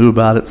people knew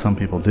about it, some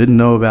people didn't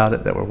know about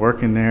it that were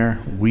working there.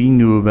 We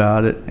knew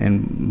about it,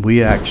 and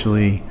we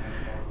actually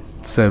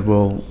said,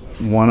 well,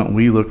 why don't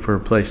we look for a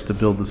place to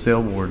build the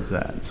sailboards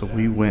at? So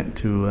we went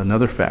to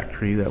another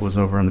factory that was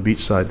over on the beach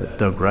side that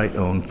Doug Wright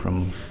owned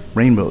from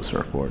Rainbow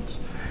Surfboards,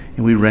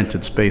 and we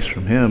rented space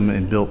from him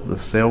and built the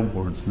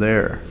sailboards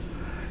there.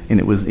 And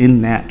it was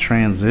in that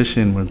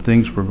transition when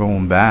things were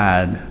going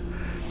bad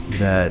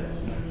that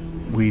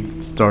we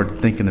started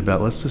thinking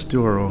about, let's just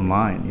do our own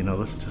line, you know,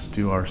 let's just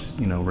do our,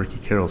 you know, Ricky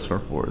Carroll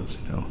surfboards,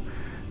 you know.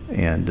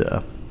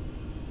 And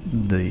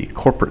the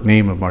corporate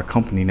name of our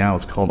company now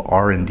is called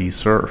R&D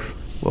Surf.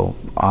 Well,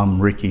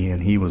 I'm Ricky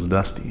and he was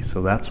Dusty,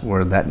 so that's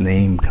where that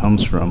name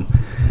comes from.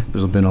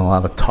 There's been a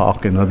lot of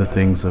talk and other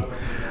things of,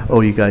 oh,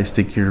 you guys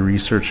think you're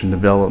research and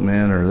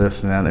development or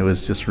this and that. It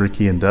was just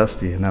Ricky and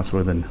Dusty, and that's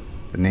where the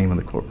name of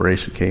the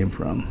corporation came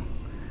from.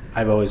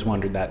 I've always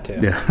wondered that too.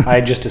 Yeah.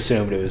 I just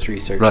assumed it was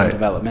research and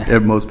development. Yeah,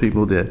 most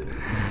people did.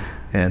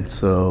 And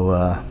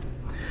so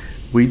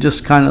we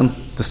just kind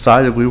of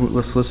decided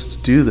let's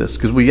do this,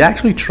 because we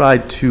actually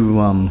tried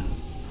to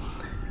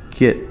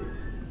get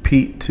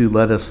Pete to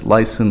let us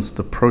license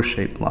the Pro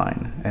Shape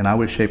line. And I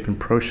was shaping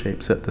Pro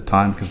Shapes at the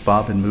time because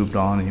Bob had moved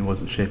on and he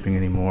wasn't shaping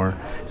anymore.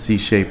 C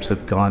Shapes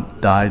had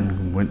died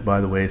and went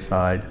by the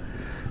wayside.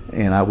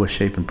 And I was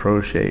shaping Pro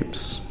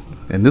Shapes.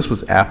 And this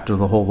was after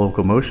the whole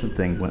Locomotion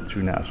thing went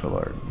through Natural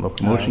Art.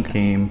 Locomotion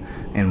came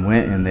and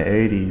went in the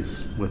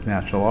 80s with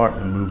Natural Art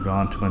and moved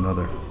on to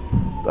another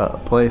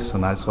place.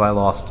 And so I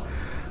lost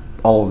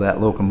all of that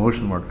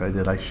Locomotion work I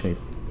did. I shaped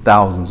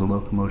thousands of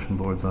Locomotion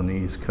boards on the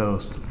East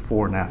Coast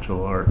for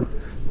Natural Art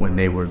when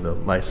they were the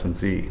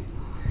licensee.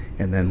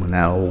 And then when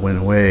that all went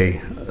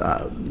away,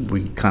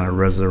 we kind of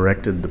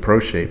resurrected the Pro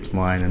Shapes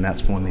line, and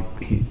that's when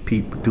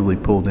Pete Dooley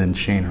pulled in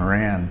Shane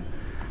Horan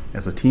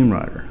as a team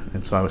rider.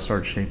 And so I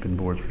started shaping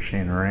boards for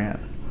Shane Horan.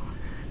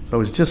 So I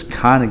was just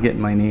kind of getting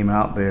my name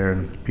out there,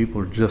 and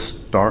people were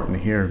just starting to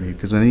hear me,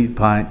 because any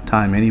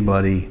time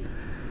anybody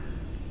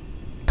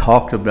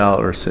talked about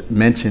or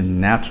mentioned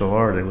Natural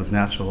Art, it was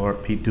Natural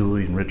Art, Pete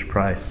Dooley and Rich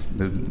Price.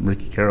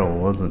 Ricky Carroll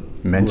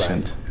wasn't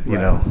mentioned. Right. You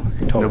know,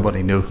 Totally.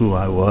 Nobody knew who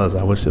I was.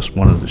 I was just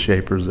one of the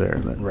shapers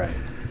there. Right.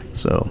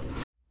 So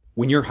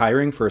when you're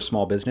hiring for a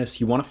small business,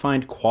 you want to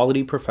find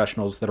quality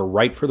professionals that are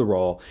right for the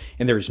role,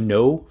 and there's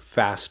no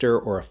faster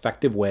or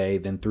effective way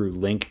than through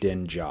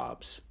LinkedIn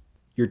Jobs.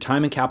 Your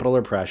time and capital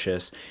are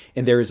precious,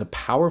 and there is a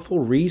powerful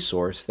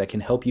resource that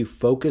can help you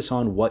focus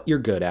on what you're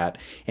good at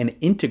and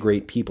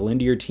integrate people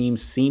into your team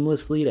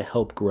seamlessly to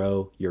help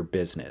grow your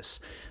business.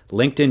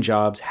 LinkedIn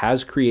Jobs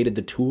has created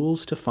the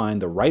tools to find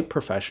the right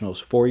professionals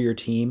for your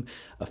team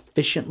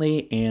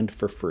efficiently and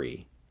for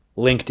free.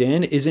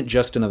 LinkedIn isn't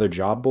just another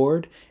job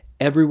board.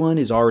 Everyone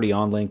is already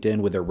on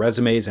LinkedIn with their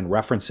resumes and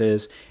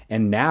references,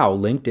 and now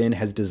LinkedIn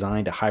has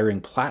designed a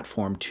hiring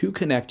platform to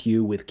connect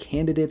you with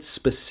candidates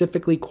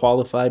specifically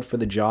qualified for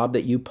the job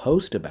that you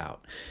post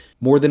about.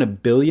 More than 1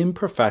 billion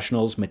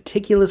professionals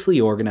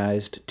meticulously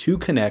organized to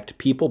connect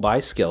people by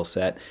skill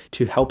set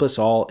to help us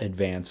all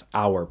advance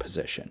our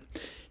position.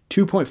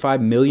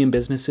 2.5 million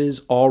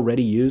businesses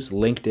already use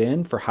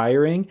LinkedIn for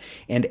hiring,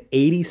 and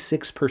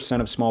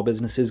 86% of small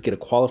businesses get a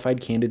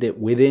qualified candidate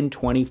within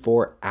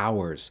 24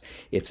 hours.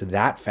 It's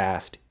that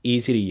fast,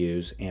 easy to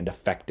use, and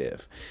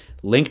effective.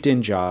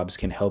 LinkedIn Jobs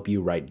can help you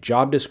write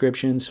job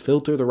descriptions,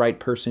 filter the right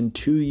person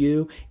to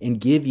you, and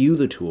give you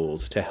the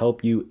tools to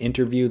help you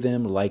interview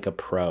them like a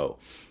pro.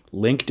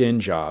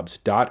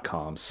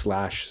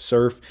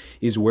 LinkedInjobs.com/surf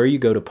is where you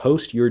go to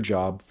post your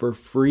job for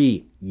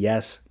free.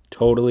 Yes,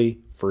 totally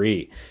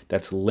free.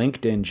 That's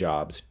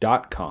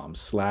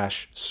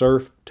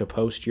LinkedInjobs.com/surf to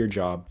post your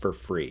job for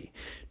free.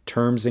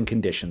 Terms and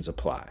conditions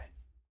apply.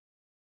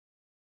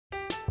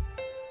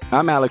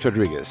 I'm Alex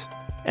Rodriguez.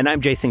 And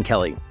I'm Jason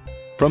Kelly.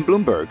 From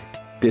Bloomberg,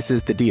 this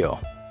is The Deal.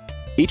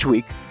 Each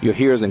week, you'll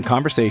hear us in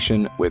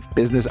conversation with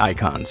business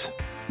icons.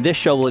 This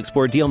show will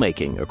explore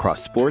deal-making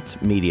across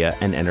sports, media,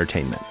 and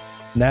entertainment.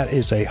 That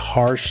is a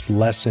harsh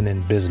lesson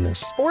in business.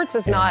 Sports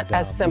is not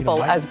as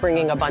simple as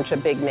bringing a bunch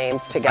of big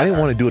names together. I didn't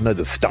want to do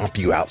another stomp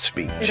you out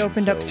speech. It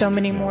opened up so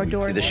many more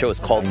doors. The show is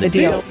called The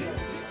Deal.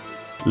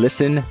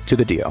 Listen to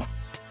The Deal.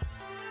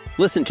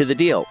 Listen to The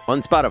Deal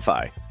on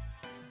Spotify.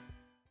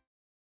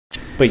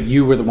 But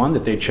you were the one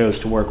that they chose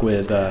to work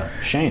with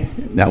Shane.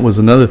 that was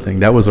another thing.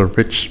 That was a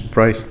Rich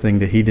Price thing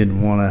that he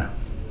didn't want to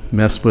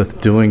mess with,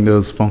 doing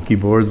those funky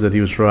boards that he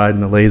was riding,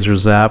 the laser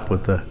zap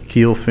with the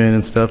keel fin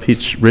and stuff.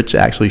 Rich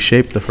actually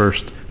shaped the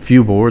first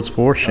few boards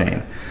for Shane.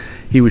 Okay.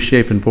 He was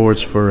shaping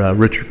boards for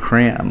Richard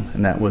Cram,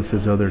 and that was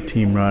his other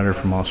team rider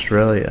from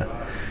Australia.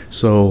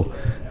 So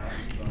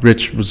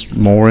Rich was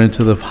more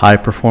into the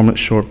high-performance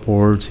short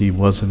boards. He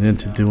wasn't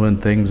into doing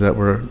things that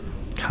were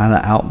kind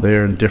of out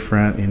there and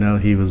different. You know,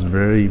 he was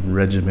very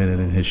regimented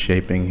in his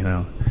shaping. You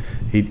know,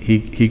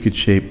 he could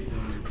shape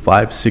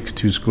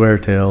 5.62 square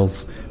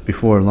tails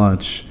before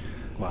lunch.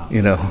 Wow.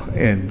 You know,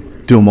 and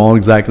do them all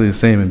exactly the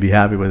same and be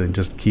happy with it and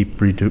just keep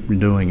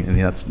redoing it. And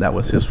that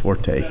was his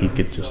forte. He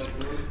could just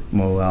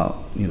mow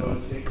out, you know,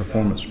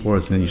 performance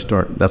boards, and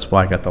that's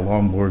why I got the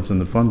long boards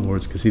and the fun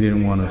boards, because he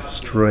didn't want to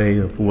stray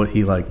of what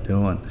he liked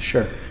doing.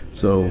 Sure.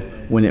 So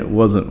when it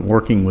wasn't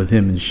working with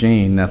him and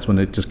Shane, that's when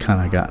it just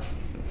kind of got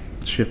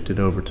shifted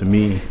over to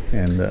me.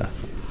 And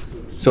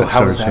so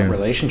how was that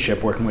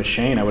relationship working with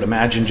Shane? I would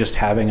imagine just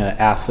having an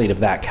athlete of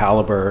that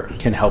caliber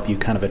can help you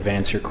kind of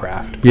advance your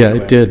craft. Yeah,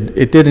 it did.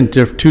 It did in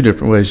two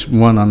different ways.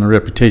 One, on the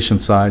reputation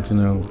side, you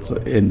know,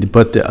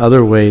 but the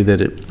other way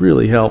that it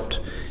really helped,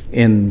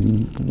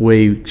 and the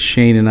way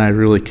Shane and I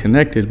really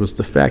connected, was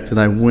the fact that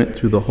I went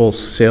through the whole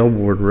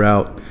sailboard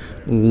route,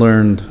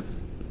 learned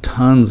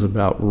tons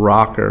about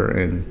rocker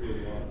and,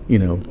 you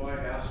know,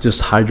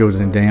 just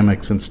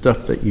hydrodynamics and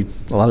stuff that a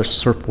lot of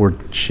surfboard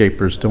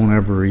shapers don't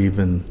ever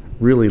even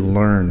really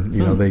learn.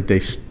 You know, they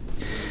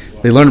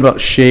learn about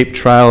shape,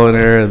 trial and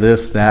error,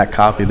 this, that,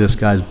 copy this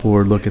guy's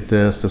board, look at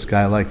this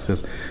guy likes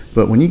this.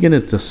 But when you get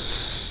into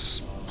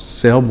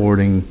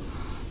sailboarding,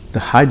 the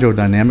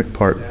hydrodynamic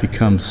part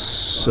becomes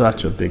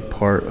such a big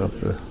part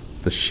of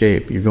the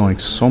shape. You're going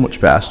so much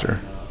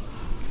faster.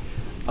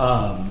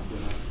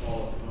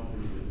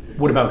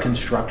 What about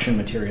construction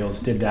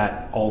materials? Did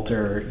that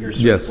alter your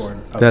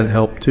surfboard? Yes, that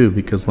helped too,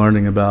 because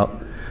learning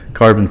about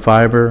carbon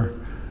fiber,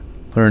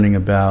 learning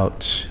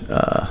about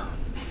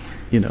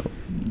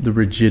the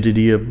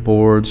rigidity of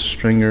boards,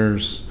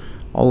 stringers,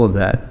 all of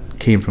that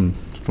came from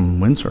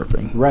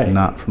windsurfing, right?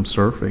 Not from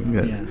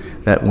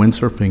surfing. That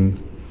windsurfing,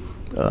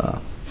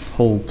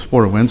 whole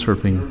sport of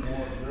windsurfing.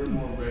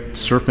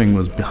 Surfing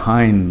was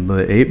behind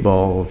the 8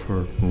 ball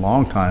for a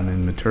long time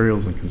in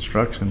materials and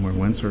construction, where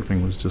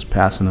windsurfing was just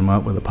passing them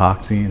up with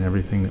epoxy and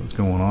everything that was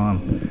going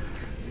on.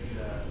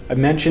 I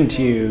mentioned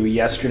to you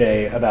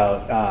yesterday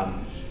about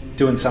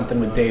doing something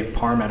with Dave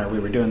Parmenter. We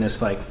were doing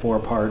this like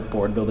 4-part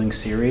board building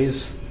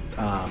series,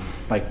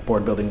 like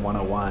Board Building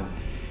 101.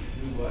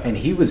 And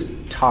he was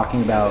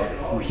talking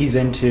about, he's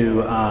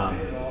into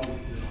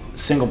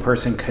single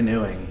person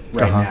canoeing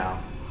right now.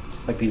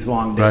 Like these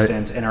long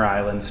distance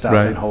inter-island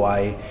stuff in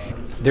Hawaii.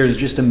 There's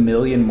just a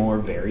million more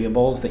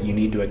variables that you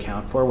need to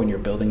account for when you're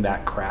building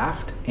that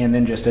craft. And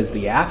then just as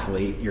the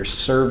athlete, you're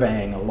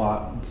surveying a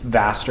lot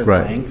vaster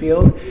playing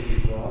field.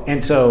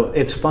 And so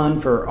it's fun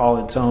for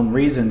all its own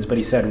reasons, but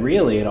he said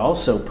really it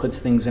also puts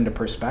things into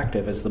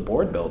perspective as the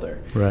board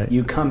builder. Right.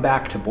 You come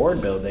back to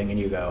board building and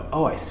you go,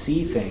 oh, I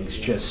see things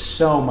just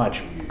so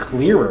much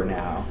clearer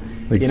now.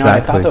 Exactly. I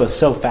thought that was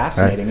so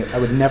fascinating. Right. I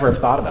would never have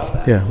thought about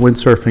that. Yeah,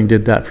 windsurfing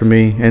did that for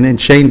me. And then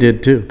Shane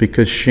did too,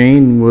 because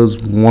Shane was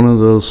one of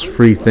those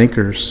free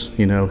thinkers.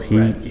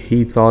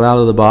 He thought out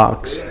of the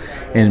box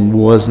and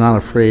was not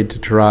afraid to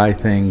try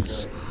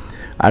things.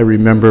 I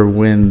remember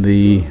when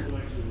the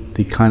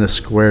kind of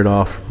squared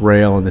off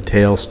rail and the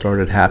tail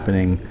started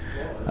happening.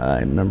 I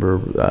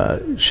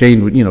remember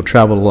Shane would,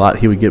 traveled a lot.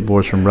 He would get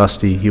boards from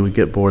Rusty. He would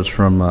get boards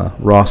from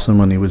Rawson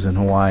when he was in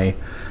Hawaii.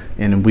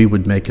 And we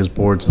would make his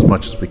boards as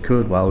much as we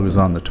could while he was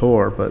on the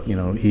tour. But,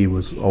 he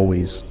was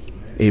always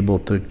able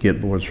to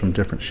get boards from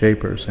different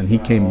shapers. And he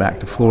came back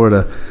to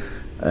Florida,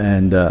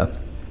 and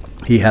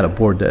he had a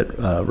board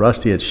that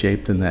Rusty had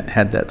shaped and that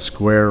had that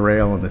square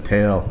rail in the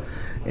tail.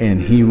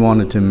 And he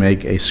wanted to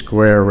make a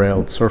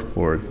square-railed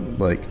surfboard.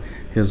 Like,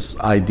 his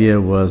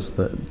idea was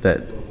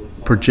that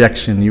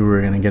projection you were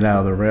going to get out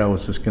of the rail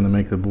was just going to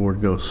make the board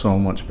go so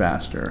much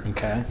faster.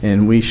 Okay.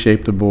 And we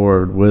shaped a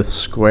board with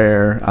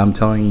square, I'm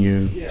telling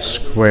you,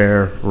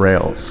 square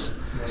rails.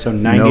 So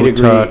 90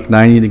 tuck,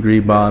 90-degree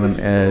bottom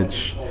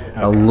edge,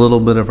 a little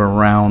bit of a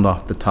round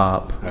off the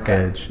top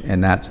edge,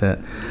 and that's it.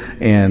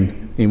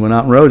 And he went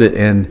out and rode it,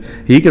 and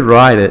he could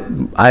ride it.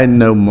 I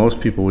know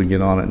most people would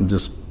get on it and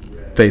just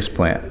face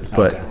plant,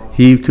 but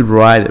he could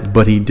ride it.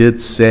 But he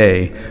did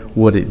say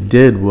what it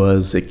did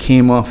was it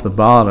came off the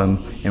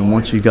bottom, and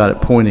once you got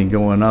it pointed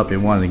going up, it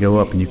wanted to go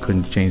up, and you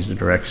couldn't change the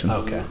direction.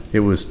 Okay.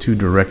 It was too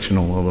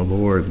directional of a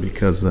board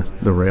because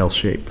the rail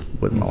shape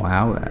wouldn't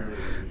allow that.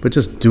 But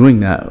just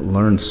doing that,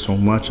 learned so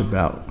much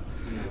about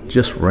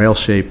just rail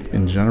shape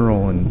in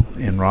general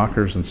and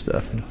rockers and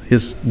stuff.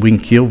 His wing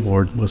keel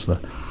board was a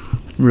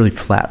really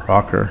flat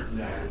rocker,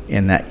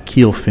 and that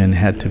keel fin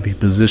had to be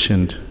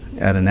positioned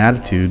at an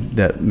attitude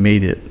that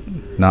made it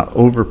not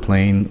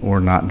overplane or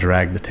not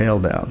drag the tail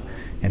down.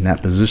 And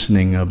that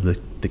positioning of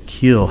the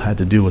keel had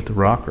to do with the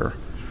rocker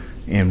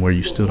and where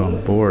you stood on the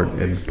board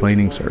and the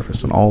planing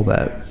surface, and all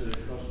that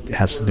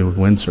has to do with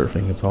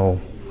windsurfing. It's all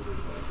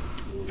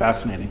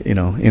fascinating,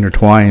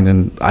 intertwined.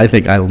 And I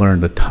think I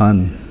learned a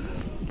ton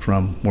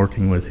from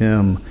working with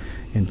him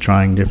and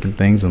trying different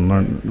things and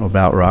learn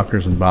about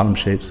rockers and bottom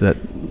shapes that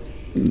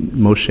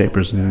most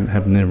shapers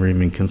have never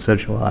even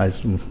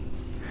conceptualized.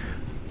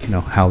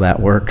 How that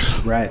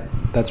works. Right.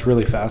 That's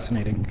really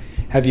fascinating.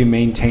 Have you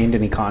maintained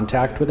any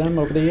contact with them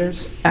over the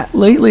years?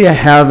 Lately I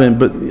haven't,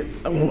 but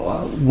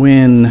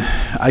when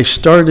I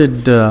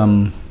started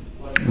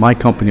my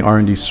company,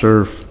 R&D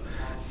Surf,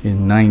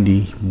 in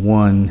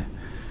 91,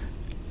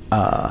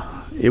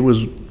 it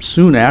was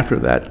soon after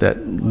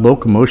that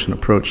Locomotion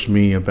approached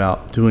me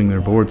about doing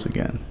their boards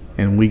again.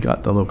 And we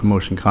got the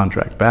Locomotion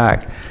contract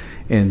back.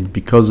 And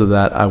because of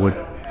that, I would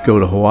go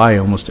to Hawaii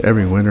almost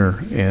every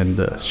winter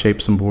and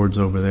shape some boards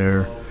over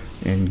there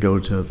and go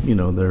to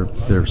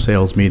their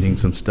sales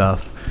meetings and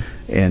stuff.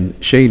 And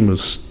Shane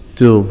was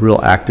still real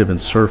active in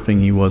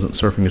surfing. He wasn't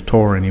surfing the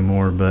tour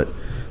anymore, but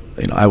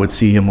I would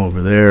see him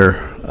over there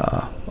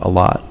a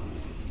lot.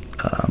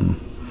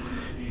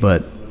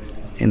 But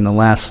in the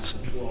last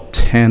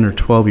 10 or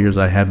 12 years,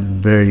 I had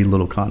very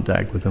little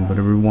contact with him. But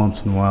every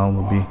once in a while,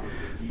 there'll be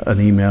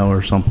an email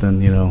or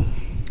something,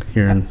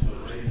 here and.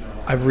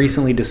 I've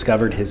recently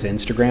discovered his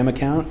Instagram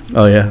account.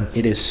 Oh, yeah?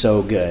 It is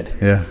so good.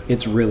 Yeah.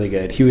 It's really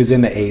good. He was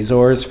in the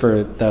Azores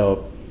for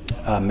the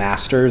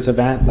Masters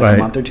event a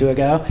month or two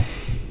ago.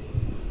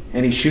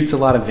 And he shoots a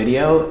lot of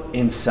video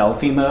in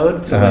selfie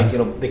mode. So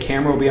the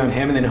camera will be on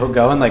him, and then he'll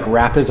go and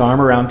wrap his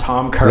arm around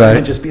Tom Curran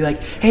and just be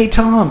like, "Hey,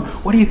 Tom,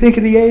 what do you think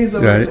of the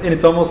Azores?" Right. And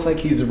it's almost like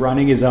he's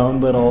running his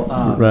own little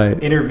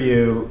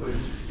interview,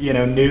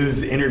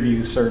 news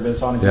interview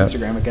service on his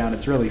Instagram account.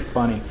 It's really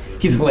funny.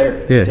 He's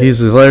hilarious. Yeah, too.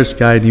 He's a hilarious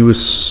guy, and he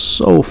was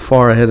so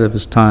far ahead of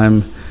his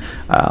time.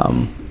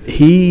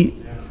 He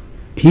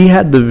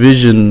had the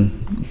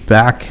vision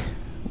back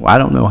I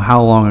don't know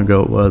how long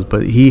ago it was,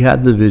 but he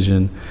had the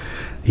vision.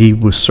 He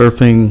was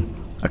surfing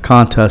a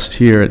contest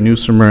here at New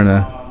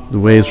Smyrna. The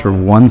waves were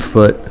 1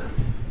 foot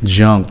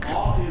junk,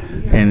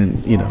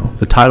 and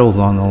the title's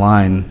on the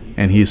line,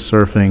 and he's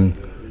surfing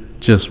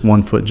just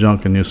 1 foot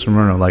junk in New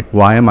Smyrna. Like,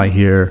 why am I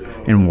here,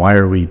 and why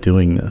are we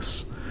doing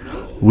this?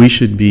 We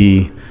should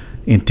be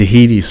in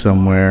Tahiti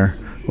somewhere,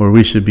 or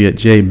we should be at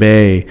J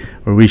Bay,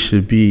 or we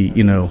should be,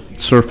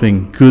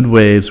 surfing good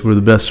waves. We're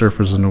the best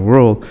surfers in the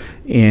world.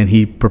 And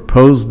he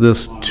proposed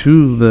this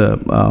to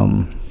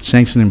the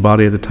sanctioning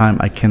body at the time.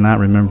 I cannot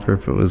remember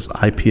if it was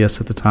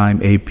IPS at the time,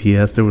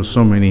 APS. There were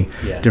so many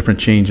different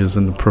changes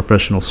in the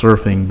professional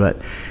surfing.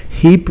 But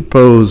he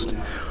proposed,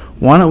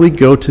 why don't we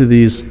go to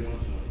these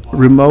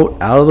remote,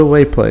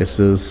 out-of-the-way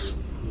places,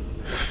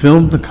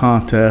 film the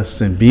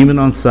contest, and beam it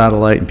on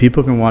satellite, and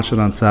people can watch it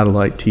on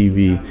satellite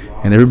TV.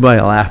 And everybody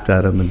laughed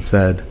at him and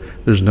said,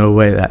 there's no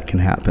way that can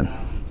happen.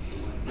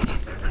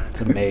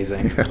 It's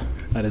amazing.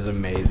 That is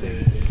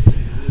amazing.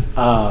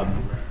 I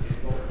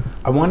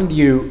wanted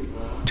you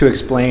to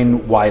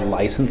explain why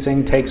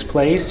licensing takes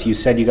place. You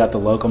said you got the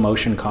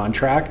Locomotion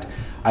contract.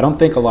 I don't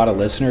think a lot of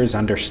listeners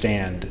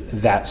understand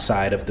that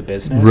side of the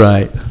business.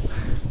 Right.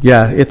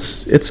 Yeah,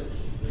 it's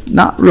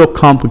not real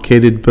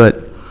complicated,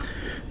 but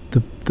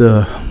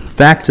the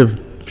fact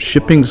of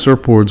shipping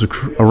surfboards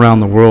around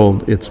the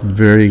world, it's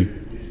very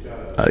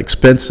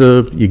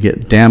expensive. You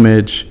get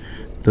damage.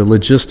 The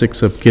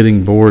logistics of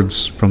getting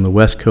boards from the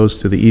West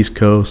Coast to the East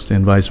Coast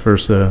and vice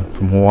versa,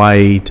 from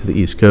Hawaii to the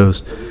East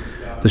Coast,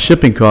 the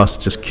shipping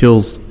cost just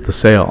kills the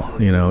sale.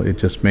 It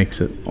just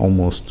makes it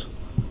almost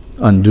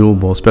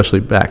undoable, especially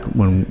back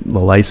when the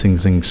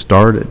licensing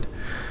started.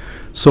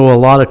 So a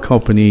lot of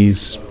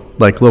companies,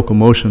 like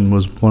Locomotion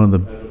was one of the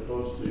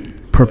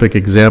perfect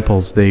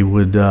examples. They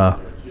would,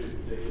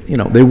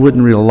 they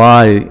wouldn't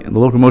rely. The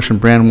Locomotion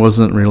brand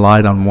wasn't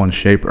relied on one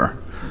shaper.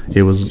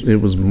 It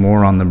was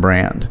more on the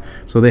brand.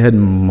 So they had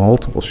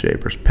multiple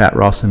shapers. Pat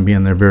Rawson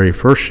being their very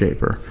first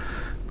shaper,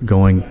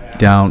 going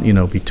down,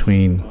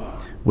 between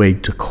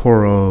Wade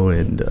Takoro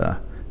and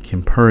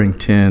Kim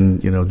Purrington,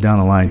 down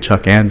the line,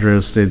 Chuck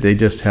Andrus. They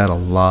just had a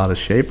lot of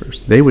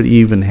shapers. They would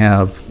even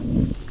have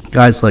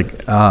guys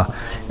like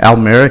Al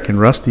Merrick and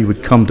Rusty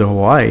would come to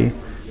Hawaii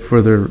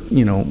for their,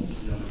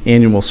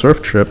 annual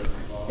surf trip,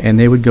 and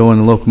they would go in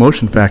the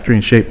Locomotion factory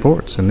and shape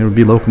boards, and there would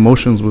be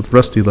Locomotions with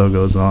Rusty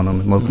logos on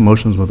them and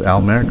Locomotions with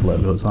Al Merrick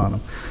logos on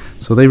them.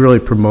 So they really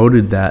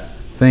promoted that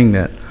thing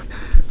that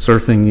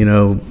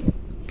surfing,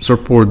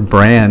 surfboard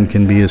brand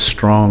can be as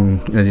strong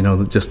as,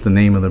 just the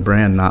name of the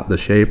brand, not the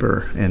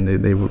shaper, and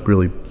they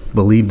really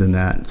believed in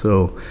that.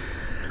 So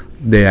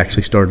they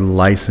actually started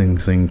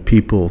licensing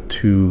people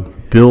to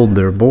build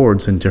their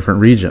boards in different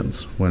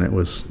regions when it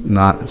was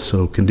not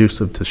so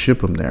conducive to ship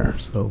them there.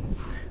 So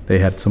they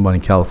had somebody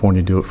in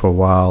California do it for a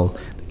while.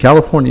 The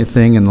California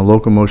thing and the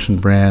Locomotion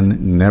brand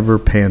never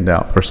panned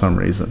out for some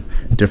reason.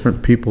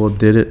 Different people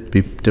did it,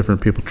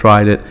 different people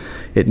tried it.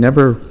 It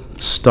never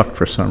stuck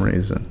for some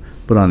reason.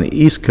 But on the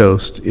East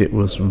Coast, it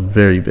was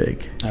very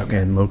big. Okay.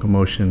 And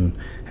Locomotion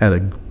had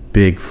a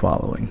big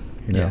following,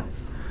 Yeah.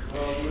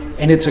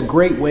 And it's a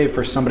great way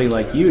for somebody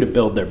like you to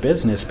build their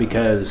business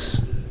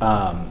because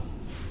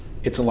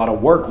it's a lot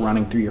of work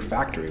running through your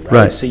factory, right?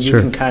 Right, so you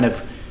can kind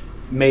of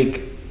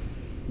make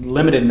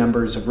limited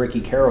numbers of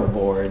Ricky Carroll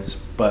boards,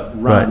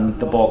 but run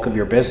the bulk of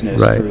your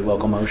business through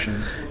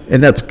Locomotions.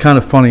 And that's kind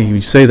of funny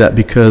you say that,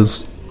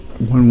 because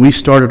when we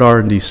started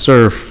R&D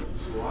Surf,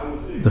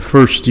 the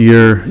first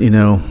year,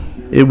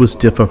 it was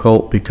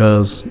difficult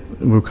because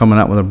we were coming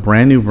out with a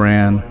brand new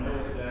brand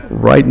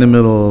right in the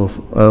middle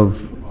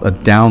of a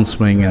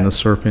downswing in the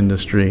surf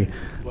industry.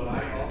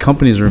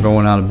 Companies were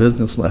going out of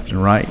business left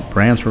and right.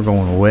 Brands were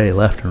going away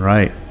left and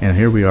right. And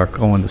here we are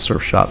going to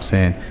surf shops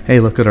saying, hey,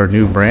 look at our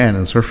new brand.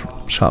 And surf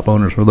shop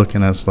owners were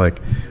looking at us like,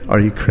 are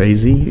you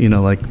crazy?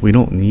 We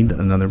don't need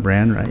another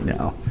brand right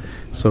now.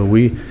 So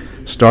we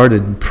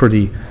started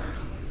pretty,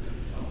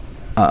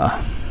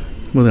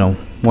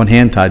 one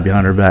hand tied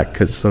behind our back,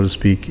 so to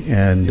speak.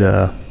 And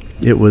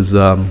it was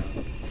our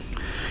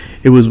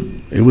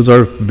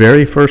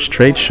very first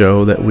trade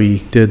show that we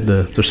did,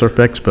 the Surf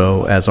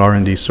Expo as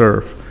R&D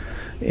Surf.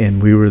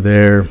 And we were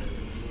there.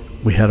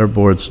 We had our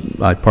boards.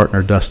 My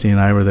partner Dusty and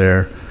I were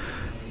there.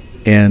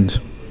 And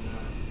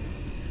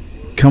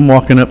come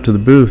walking up to the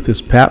booth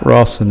is Pat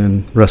Rawson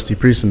and Rusty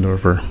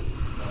Priesendorfer.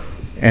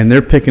 And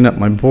they're picking up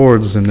my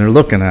boards and they're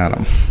looking at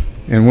them.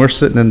 And we're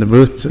sitting in the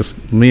booth,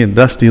 just me and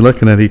Dusty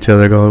looking at each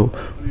other, go,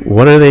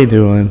 what are they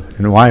doing?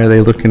 And why are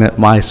they looking at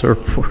my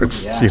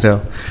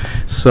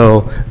surfboards?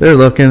 So they're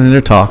looking and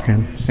they're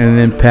talking. And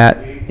then Pat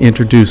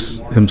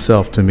introduced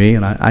himself to me,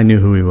 and I knew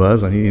who he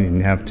was, and he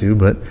didn't have to,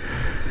 but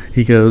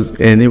he goes,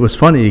 and it was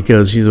funny, he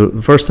goes,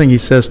 the first thing he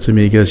says to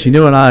me, he goes, and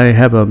I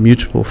have a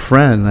mutual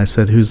friend. And I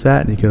said, who's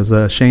that? And he goes,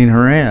 Shane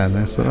Horan. And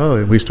I said, oh,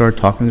 and we started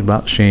talking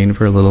about Shane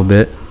for a little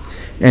bit.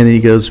 And then he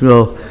goes,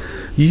 well,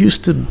 you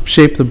used to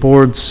shape the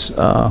boards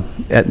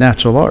at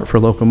Natural Art for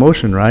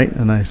Locomotion, right?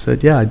 And I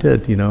said, yeah, I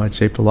did. I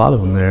shaped a lot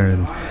of them there.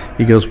 And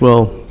he goes,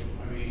 well,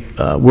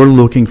 we're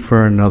looking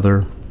for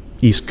another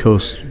East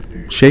Coast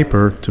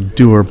shaper to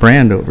do our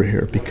brand over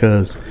here,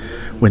 because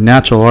when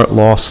Natural Art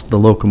lost the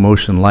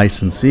locomotion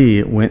licensee,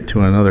 it went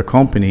to another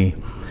company.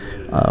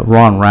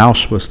 Ron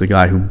Roush was the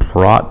guy who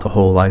brought the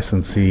whole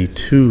licensee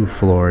to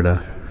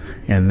Florida,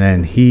 and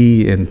then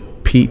he and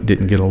Pete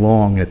didn't get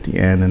along at the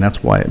end, and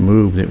that's why it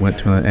moved. It went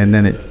to, and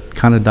then it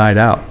kind of died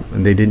out,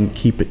 and they didn't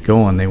keep it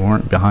going. They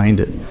weren't behind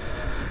it,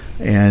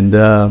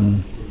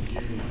 and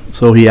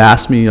so he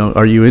asked me,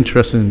 "Are you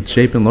interested in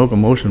shaping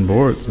locomotion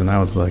boards?" And I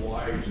was like,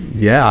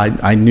 "Yeah."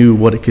 I knew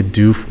what it could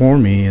do for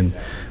me, and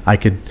I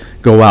could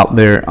go out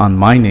there on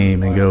my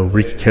name and go,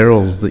 Ricky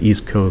Carroll's the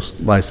East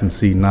Coast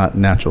licensee, not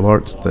Natural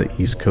Arts the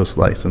East Coast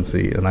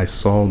licensee, and I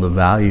saw the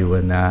value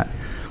in that.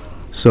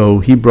 So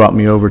he brought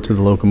me over to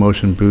the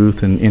locomotion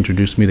booth and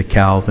introduced me to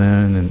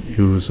Calvin, and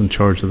who was in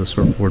charge of the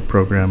surfboard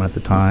program at the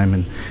time,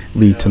 and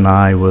Lee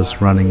Tanai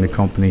was running the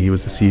company. He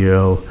was the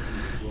CEO,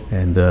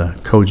 and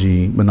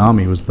Koji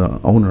Minami was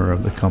the owner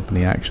of the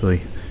company,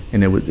 actually,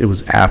 and it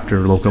was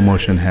after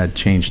locomotion had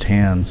changed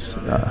hands.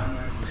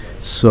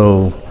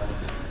 So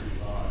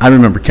I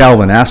remember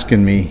Calvin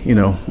asking me,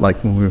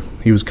 like when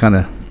he was kind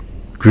of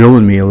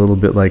grilling me a little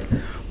bit, like,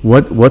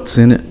 what's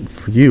in it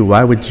for you?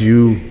 Why would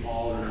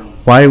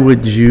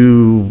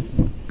you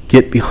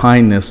get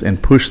behind this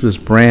and push this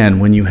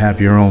brand when you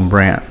have your own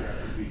brand?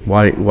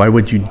 Why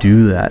would you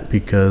do that?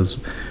 Because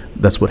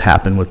that's what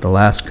happened with the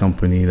last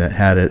company that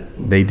had it.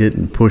 They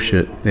didn't push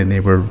it, and they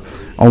were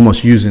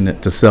almost using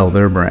it to sell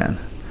their brand.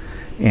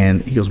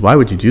 And he goes, "Why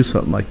would you do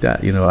something like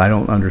that? I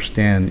don't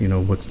understand,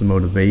 what's the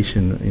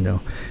motivation,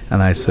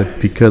 And I said,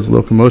 because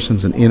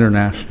Locomotion's an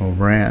international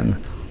brand,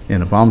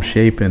 and if I'm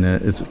shaping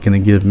it, it's going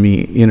to give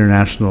me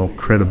international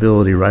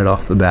credibility right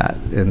off the bat.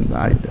 And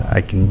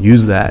I can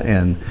use that,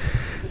 and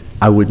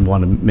I wouldn't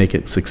want to make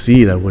it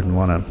succeed. I wouldn't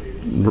want to,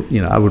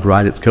 I would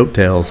ride its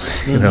coattails,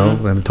 And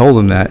I told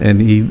him that,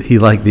 and he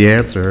liked the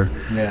answer.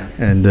 Yeah.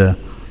 And,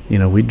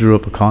 we drew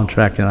up a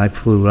contract, and I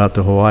flew out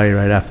to Hawaii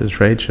right after the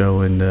trade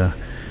show, and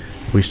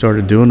we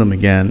started doing them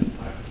again,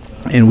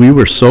 and we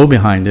were so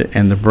behind it,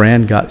 and the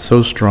brand got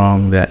so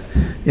strong that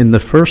in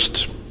the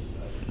first,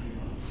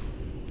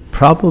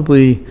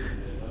 probably,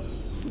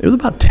 it was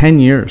about 10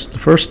 years, the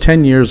first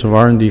 10 years of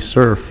R&D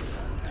Surf,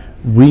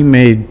 we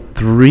made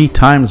 3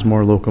 times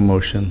more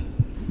locomotion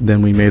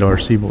than we made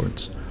RC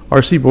boards.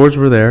 RC boards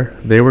were there,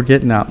 they were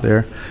getting out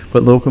there,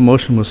 but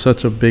locomotion was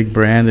such a big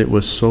brand, it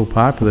was so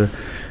popular.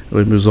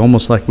 It was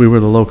almost like we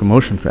were the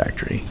locomotion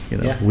factory.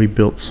 Yeah. We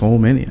built so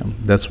many of them.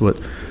 That's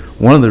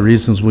one of the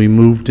reasons we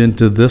moved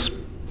into this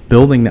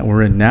building that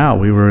we're in now.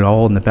 We were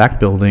all in the back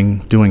building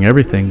doing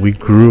everything. We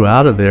grew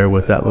out of there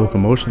with that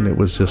locomotion. It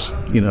was just,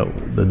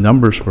 the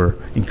numbers were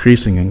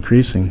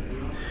increasing.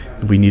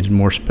 We needed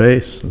more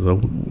space,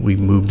 so we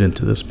moved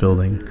into this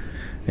building,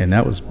 and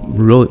that was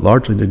really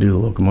largely to do the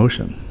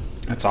locomotion.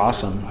 That's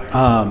awesome.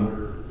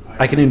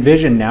 I can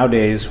envision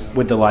nowadays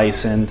with the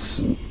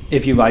license,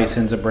 if you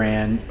license a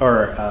brand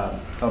or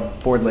a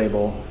board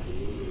label,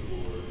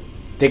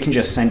 they can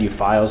just send you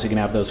files. You can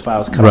have those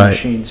files cut on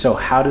machine. So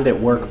how did it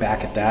work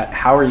back at that?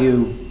 How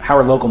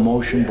are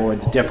locomotion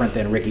boards different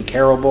than Ricky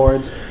Carroll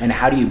boards? And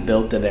how do you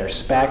build to their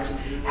specs?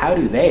 How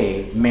do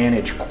they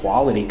manage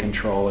quality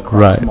control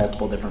across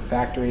multiple different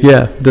factories?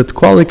 Yeah, the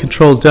quality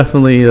control is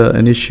definitely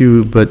an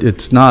issue, but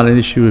it's not an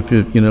issue if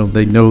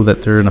they know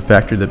that they're in a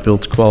factory that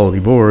builds quality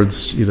boards.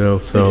 So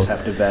they just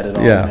have to vet it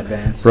all in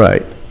advance.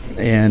 Right,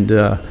 and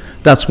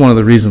that's one of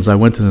the reasons I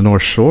went to the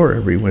North Shore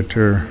every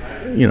winter.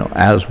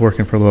 As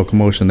working for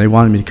Locomotion, they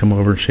wanted me to come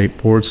over and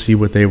shape boards, see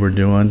what they were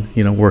doing,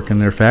 work in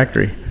their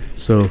factory.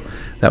 So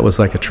that was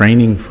like a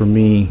training for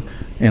me,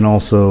 and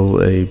also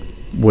a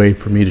way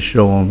for me to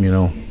show them,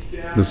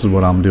 this is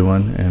what I'm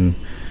doing. And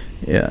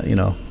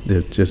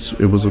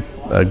it was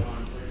a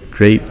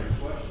great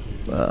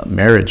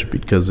marriage,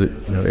 because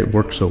it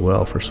worked so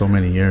well for so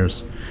many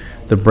years.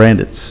 The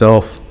brand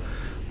itself,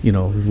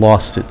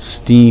 lost its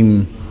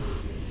steam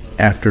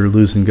after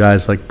losing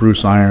guys like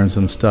Bruce Irons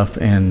and stuff,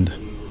 and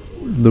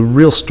the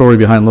real story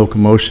behind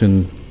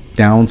Locomotion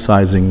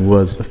downsizing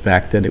was the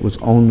fact that it was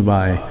owned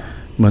by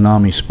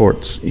Minami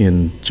Sports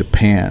in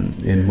Japan.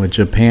 And when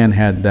Japan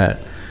had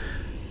that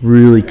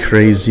really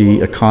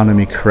crazy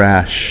economy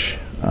crash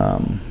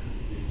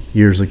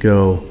years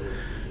ago,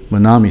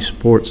 Minami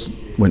Sports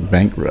went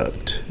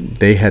bankrupt.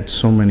 They had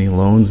so many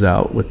loans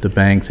out with the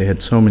banks. They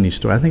had so many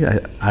stores. I think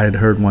I had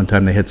heard one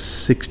time they had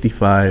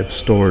 65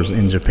 stores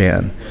in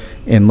Japan.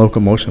 And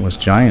Locomotion was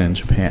giant in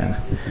Japan.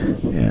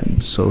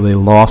 And so they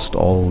lost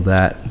all of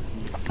that,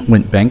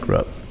 went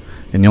bankrupt.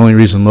 And the only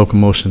reason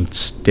Locomotion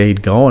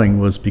stayed going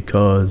was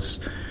because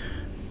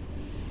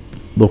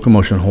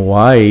Locomotion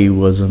Hawaii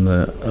was in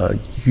a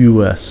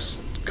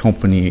U.S.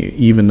 company.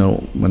 Even though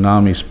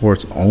Minami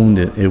Sports owned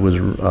it, it was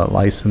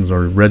licensed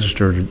or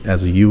registered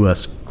as a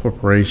U.S.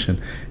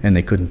 corporation, and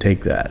they couldn't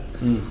take that.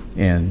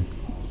 And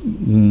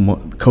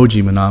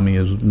Koji Minami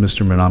is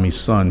Mr. Minami's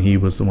son. He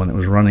was the one that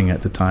was running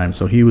at the time,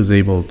 so he was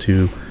able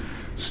to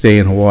stay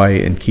in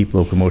Hawaii and keep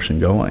Locomotion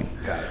going.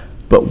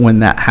 But when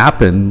that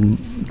happened,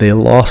 they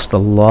lost a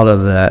lot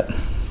of that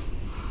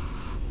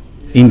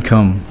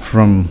income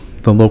from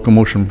the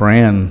locomotion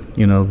brand,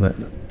 that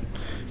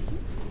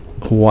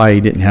Hawaii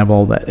didn't have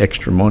all that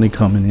extra money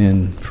coming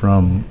in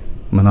from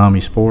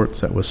Minami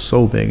Sports that was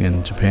so big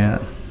in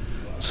Japan.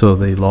 So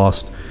they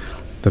lost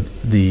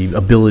the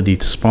ability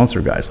to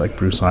sponsor guys like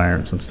Bruce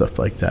Irons and stuff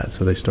like that.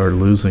 So they started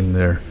losing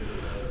their,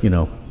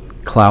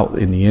 clout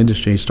in the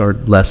industry,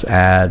 started less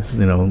ads,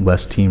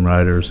 less team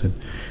riders. And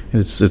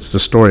it's the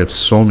story of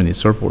so many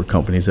surfboard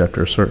companies.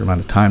 After a certain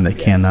amount of time, they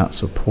cannot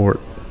support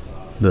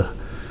the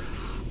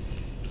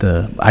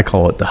I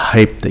call it the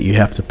hype that you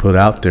have to put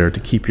out there to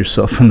keep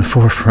yourself in the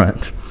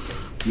forefront.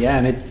 Yeah,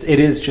 and it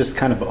is just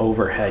kind of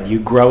overhead. You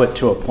grow it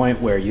to a point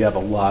where you have a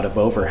lot of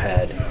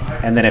overhead,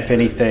 and then if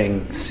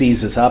anything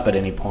seizes up at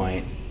any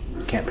point,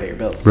 you can't pay your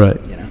bills. Right.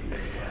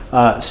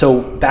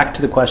 So back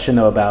to the question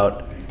though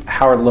about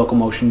how are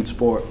locomotion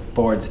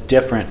boards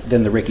different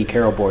than the Ricky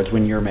Carroll boards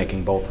when you're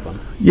making both of them?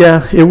 Yeah,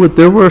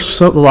 there were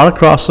a lot of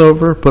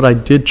crossover, but I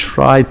did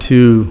try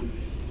to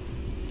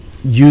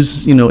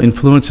use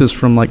influences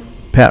from like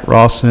Pat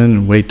Rawson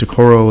and Wade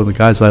Takoro, the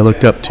guys I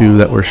looked up to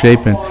that were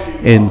shaping,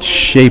 and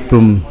shape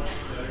them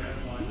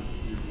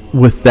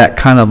with that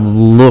kind of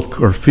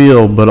look or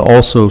feel, but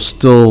also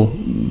still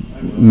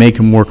make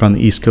them work on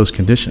the East Coast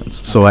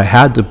conditions. So I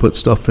had to put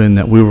stuff in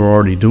that we were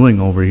already doing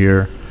over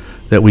here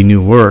that we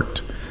knew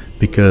worked,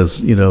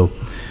 because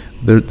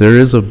there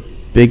is a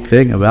big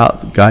thing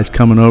about guys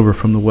coming over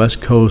from the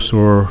West Coast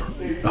or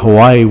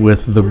Hawaii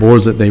with the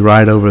boards that they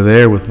ride over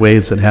there with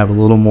waves that have a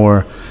little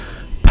more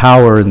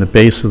power in the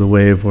base of the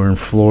wave, or in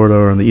Florida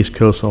or on the East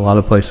Coast, a lot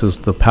of places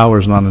the power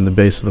is not in the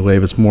base of the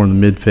wave, it's more in the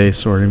mid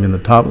face or even the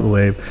top of the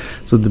wave.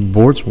 So the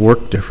boards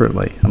work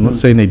differently. I'm not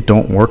saying they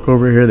don't work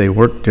over here, they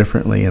work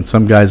differently, and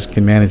some guys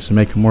can manage to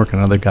make them work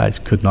and other guys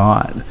could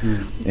not.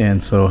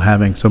 And so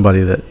having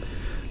somebody that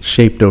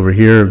shaped over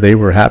here, they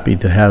were happy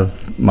to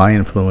have my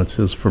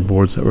influences for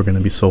boards that were going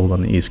to be sold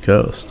on the East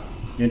Coast.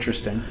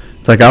 Interesting.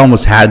 It's like I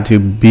almost had to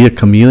be a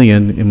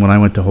chameleon when I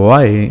went to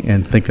Hawaii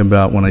and think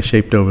about when I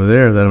shaped over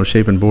there that I was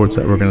shaping boards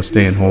that were going to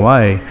stay in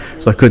Hawaii.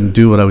 So I couldn't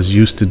do what I was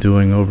used to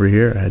doing over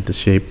here. I had to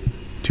shape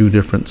two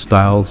different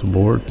styles of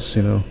boards,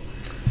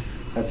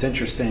 That's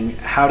interesting.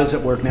 How does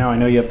it work now? I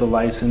know you have the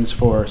license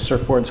for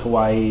Surfboards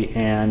Hawaii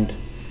and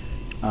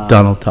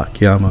Donald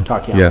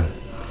Takayama. Yeah.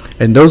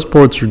 And those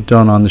boards are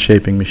done on the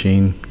shaping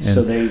machine.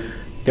 So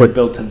they're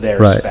built to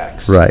their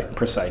specs. Right.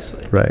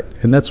 Precisely. Right.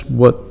 And that's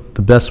one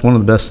of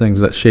the best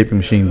things that shaping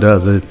machine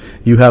does.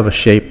 You have a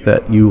shape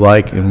that you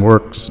like and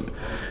works,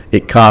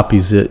 it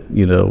copies it,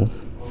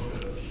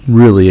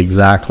 really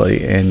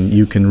exactly, and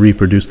you can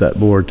reproduce that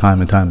board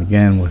time and time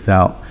again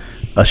without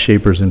a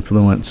shaper's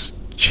influence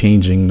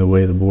changing the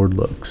way the board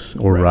looks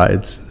or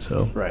rides.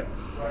 So right.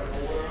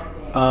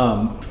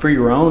 For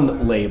your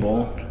own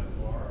label,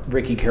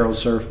 Ricky Carroll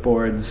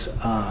Surfboards,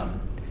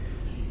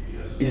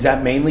 is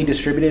that mainly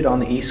distributed on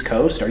the East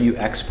Coast? Are you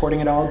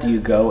exporting at all? Do you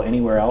go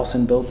anywhere else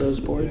and build those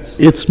boards?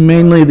 It's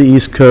mainly the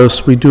East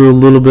Coast. We do a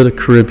little bit of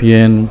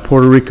Caribbean.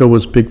 Puerto Rico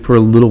was big for a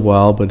little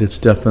while, but it's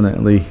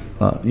definitely,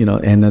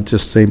 and that's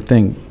just the same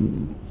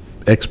thing.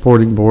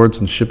 Exporting boards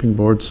and shipping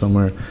boards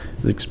somewhere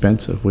is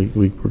expensive. We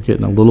were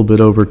getting a little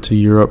bit over to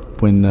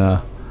Europe when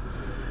the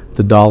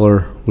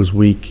dollar was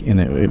weak,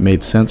 and it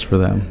made sense for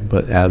them.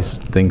 But as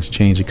things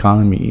change,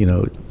 economy,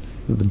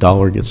 the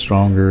dollar gets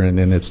stronger, and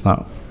then it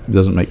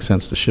doesn't make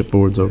sense to ship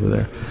boards over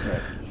there.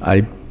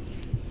 Right. I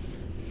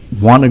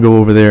want to go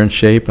over there and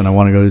shape, and I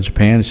want to go to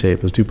Japan and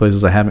shape. Those two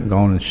places I haven't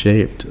gone and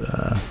shaped,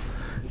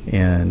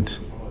 and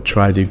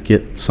try to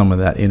get some of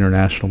that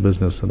international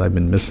business that I've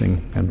been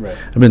missing. And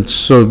I've been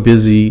so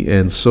busy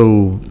and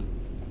so,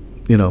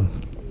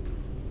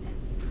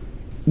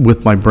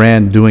 with my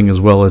brand doing as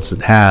well as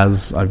it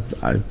has,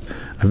 I've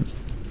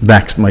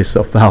maxed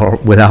myself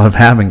out without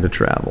having to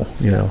travel.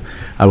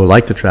 I would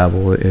like to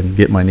travel and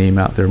get my name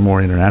out there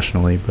more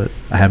internationally, but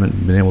I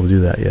haven't been able to do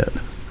that yet.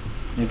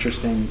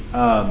 Interesting.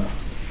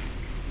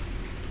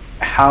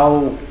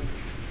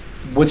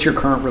 What's your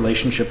current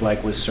relationship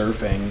like with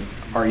surfing?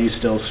 Are you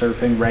still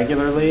surfing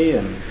regularly?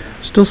 And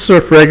still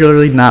surf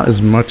regularly, not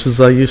as much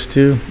as I used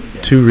to.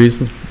 Yeah. 2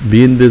 reasons: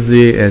 being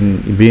busy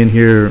and being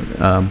here.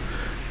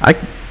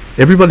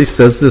 Everybody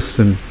says this,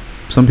 and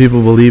some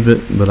people believe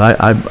it, but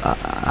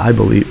I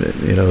believe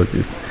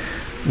it.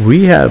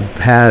 We have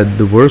had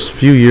the worst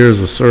few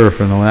years of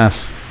surf in the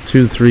last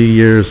 2-3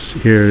 years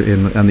here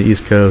on the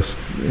East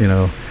Coast.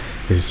 It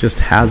just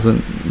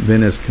hasn't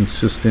been as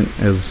consistent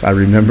as I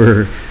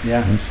remember.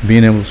 Yeah. Just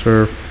being able to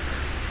surf,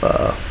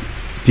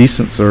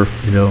 decent surf,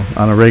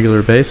 on a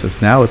regular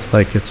basis. Now it's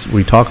like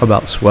we talk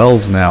about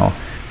swells now.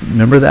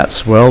 Remember that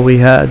swell we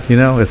had?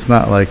 It's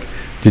not like,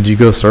 did you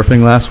go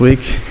surfing last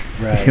week?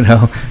 Right.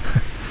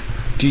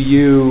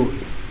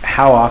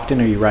 How often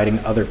are you riding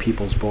other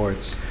people's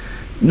boards?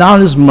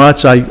 Not as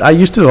much. I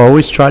used to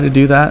always try to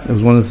do that. It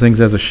was one of the things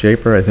as a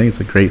shaper. I think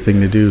it's a great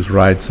thing to do is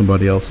ride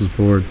somebody else's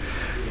board.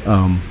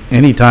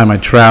 Anytime I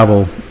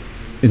travel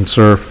and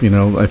surf,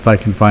 if I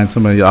can find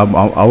somebody,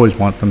 I'll always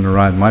want them to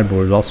ride my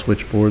board. I'll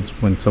switch boards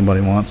when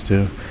somebody wants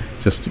to,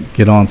 just to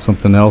get on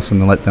something else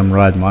and let them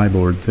ride my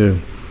board too.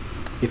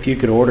 If you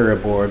could order a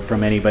board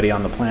from anybody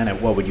on the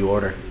planet, what would you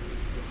order?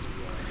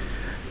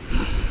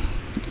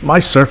 My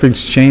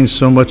surfing's changed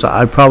so much.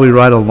 I probably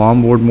ride a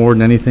longboard more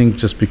than anything,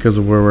 just because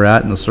of where we're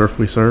at and the surf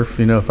we surf.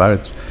 You know, if I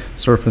was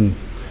surfing,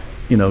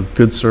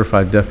 good surf,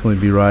 I'd definitely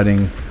be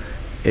riding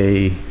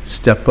a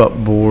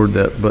step-up board,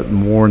 but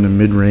more in the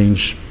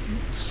mid-range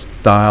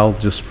style,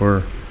 just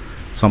for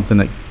something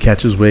that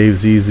catches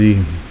waves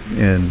easy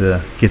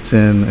and gets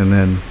in. And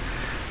then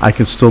I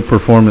can still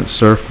performance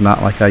surf,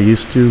 not like I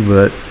used to,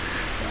 but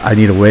I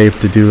need a wave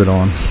to do it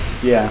on.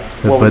 Yeah.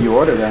 What would you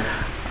order then?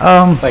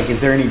 Like,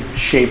 is there any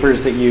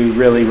shapers that you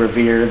really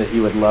revere that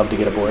you would love to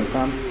get a board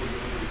from?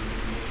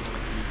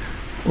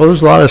 Well,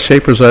 there's a lot of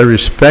shapers I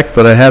respect,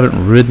 but I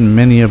haven't ridden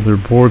many of their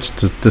boards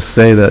to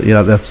say that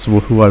that's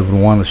who I would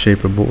want to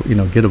shape a board,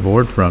 get a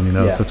board from.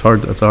 Yeah. So it's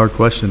hard. It's a hard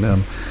question.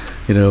 I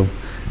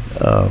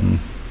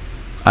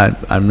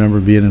remember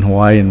being in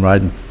Hawaii and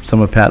riding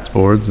some of Pat's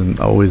boards, and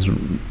always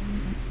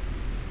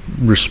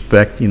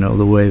respect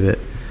the way that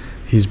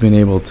he's been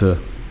able to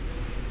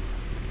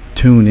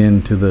tune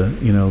into the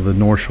the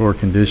North Shore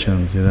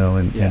conditions,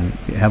 and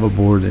have a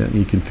board that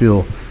you can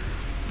feel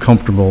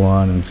comfortable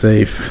on and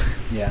safe.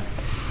 Yeah.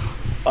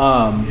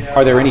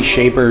 Are there any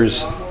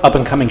shapers, up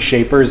and coming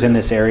shapers in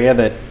this area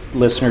that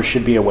listeners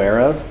should be aware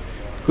of?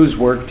 Whose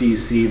work do you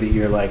see that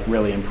you're like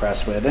really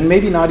impressed with? And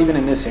maybe not even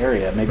in this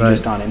area, maybe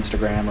just on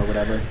Instagram or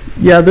whatever.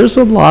 Yeah, there's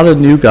a lot of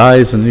new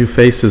guys and new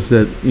faces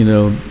that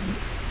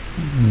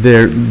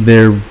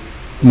they're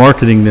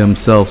marketing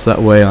themselves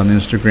that way on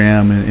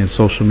Instagram and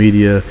social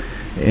media,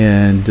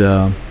 and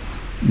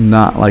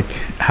not like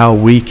how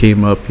we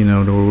came up,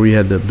 where we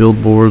had to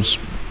build boards,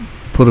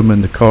 put them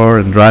in the car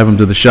and drive them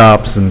to the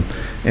shops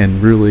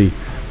and really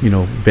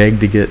beg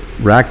to get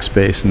rack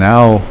space.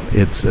 Now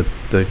it's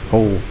the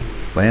whole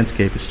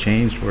landscape has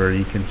changed, where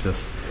you can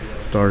just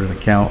start an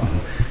account on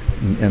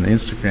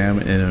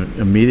Instagram, and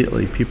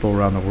immediately people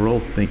around the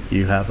world think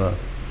you have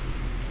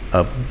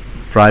a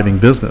thriving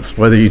business,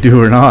 whether you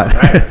do or not.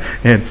 Right.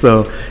 And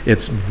so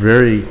it's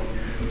very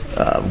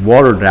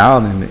watered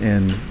down,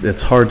 and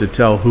it's hard to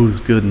tell who's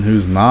good and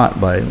who's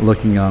not by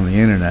looking on the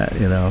internet.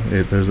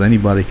 If there's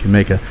anybody can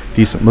make a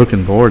decent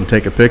looking board and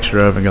take a picture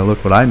of it and go,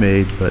 look what I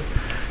made, but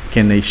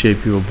can they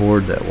shape you a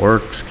board that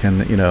works? Can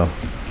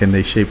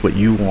they shape what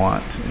you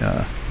want?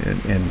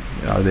 And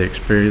are they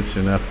experienced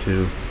enough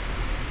to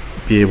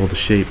be able to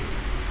shape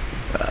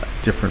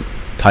different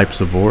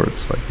types of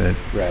boards like that?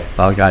 Right. A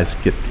lot of guys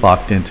get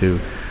locked into,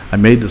 I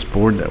made this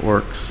board that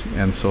works,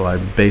 and so I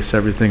base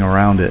everything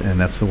around it, and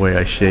that's the way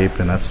I shape,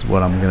 and that's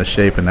what I'm going to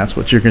shape, and that's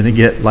what you're going to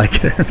get,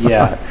 like it or not.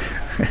 Yeah.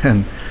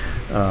 And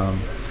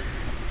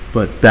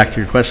but back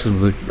to your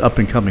question, the up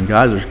and coming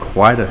guys, there's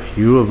quite a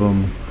few of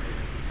them,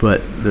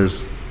 but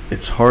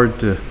it's hard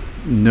to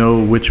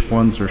know which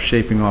ones are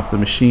shaping off the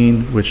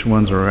machine, which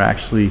ones are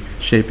actually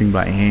shaping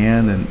by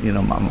hand. And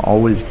I'm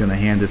always going to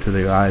hand it to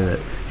the guy that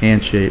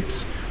hand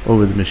shapes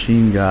over the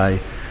machine guy.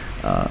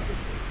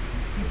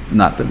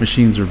 Not that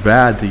machines are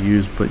bad to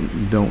use, but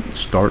don't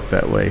start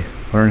that way.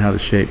 Learn how to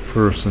shape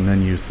first, and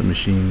then use the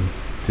machine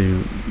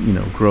to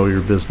grow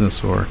your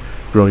business or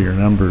grow your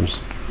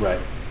numbers. Right.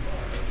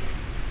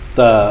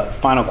 The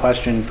final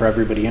question for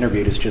everybody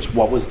interviewed is just,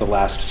 what was the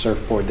last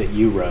surfboard that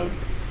you rode?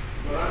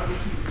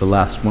 The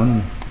last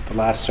one? The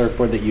last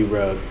surfboard that you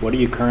rode. What are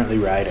you currently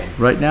riding?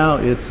 Right now,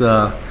 it's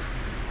a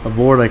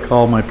board I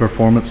call my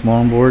performance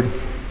longboard,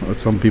 or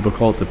some people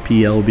call it the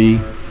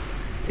PLB,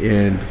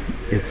 and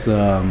it's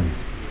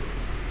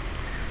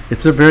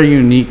a very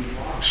unique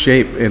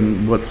shape.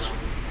 And what's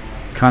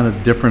kind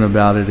of different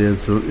about it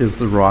is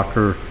the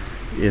rocker.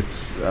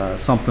 It's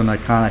something I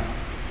kind of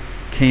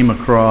came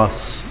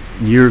across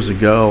years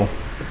ago,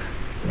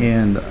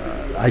 and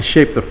I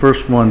shaped the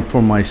first one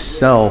for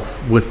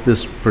myself with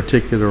this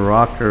particular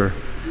rocker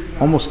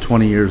almost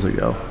 20 years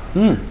ago.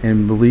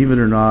 And believe it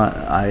or not,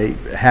 I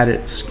had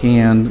it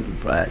scanned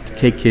at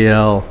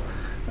KKL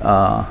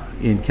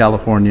in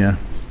California,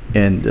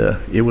 and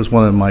it was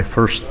one of my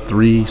first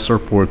 3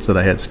 surfboards that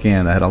I had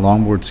scanned. I had a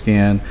longboard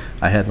scan,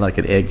 I had like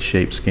an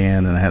egg-shaped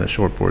scan, and I had a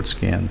shortboard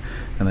scan.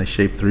 And I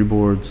shaped 3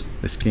 boards,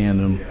 I scanned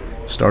them,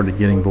 started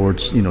getting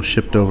boards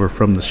shipped over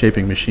from the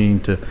shaping machine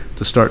to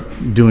start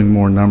doing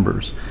more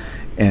numbers.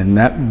 And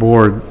that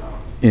board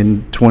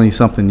in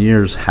 20-something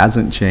years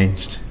hasn't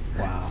changed.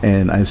 Wow.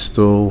 And I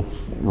still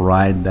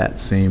ride that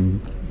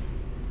same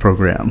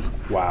program.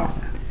 Wow.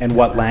 And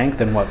what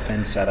length and what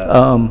fin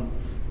setup?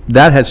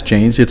 That has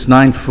changed. It's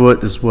 9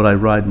 foot is what I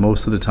ride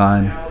most of the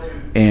time,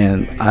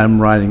 and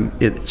I'm riding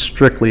it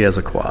strictly as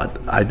a quad.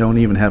 I don't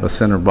even have a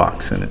center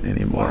box in it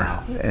anymore.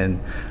 Wow.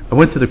 And I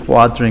went to the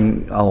quads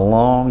ring a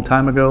long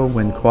time ago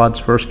when quads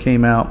first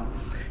came out,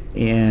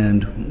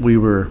 and we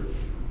were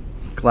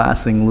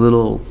glassing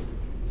little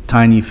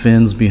tiny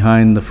fins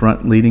behind the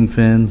front leading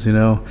fins,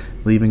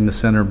 leaving the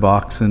center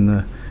box in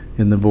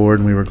the board,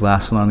 and we were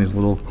glassing on these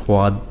little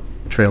quad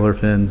trailer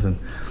fins. And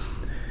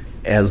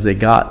as they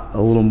got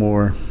a little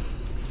more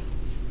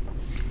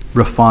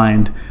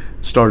refined,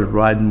 started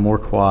riding more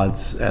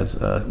quads as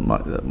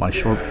my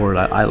shortboard.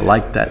 I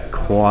like that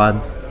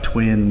quad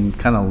twin,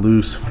 kind of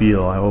loose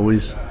feel. I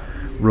always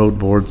rode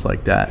boards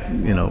like that,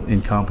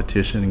 in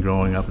competition and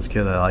growing up as a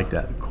kid. I like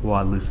that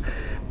quad loose.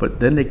 But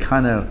then they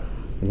kind of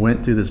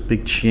went through this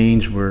big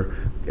change where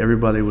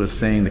everybody was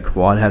saying the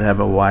quad had to have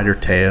a wider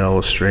tail,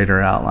 a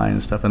straighter outline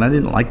and stuff, and I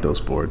didn't like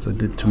those boards.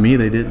 To me,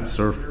 they didn't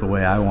surf the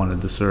way I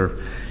wanted to surf,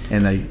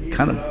 and I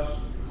kind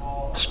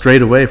of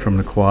strayed away from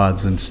the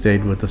quads and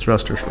stayed with the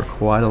thrusters for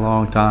quite a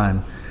long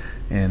time.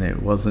 And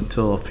it wasn't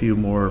until a few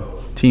more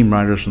team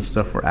riders and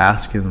stuff were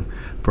asking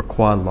for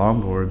quad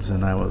longboards,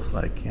 and I was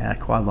like, yeah,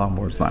 quad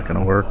longboard's not going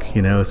to work.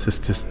 It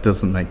just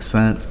doesn't make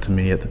sense to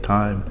me at the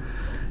time.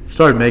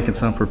 Started making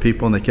some for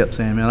people, and they kept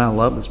saying, man, I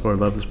love this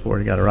board,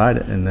 you got to ride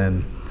it. And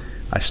then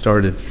I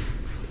started,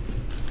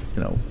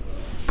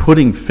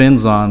 putting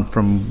fins on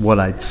from what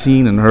I'd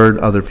seen and heard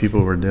other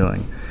people were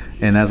doing.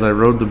 And as I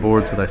rode the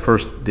boards that I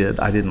first did,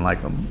 I didn't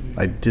like them.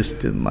 I just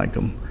didn't like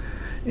them.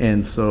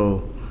 And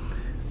so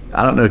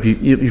I don't know if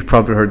you've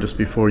probably heard this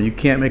before. You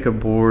can't make a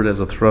board as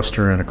a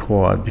thruster and a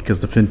quad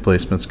because the fin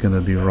placement's going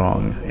to be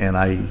wrong. And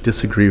I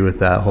disagree with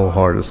that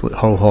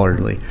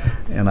wholeheartedly.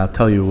 And I'll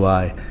tell you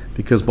why.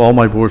 Because all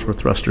my boards were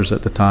thrusters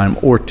at the time,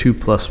 or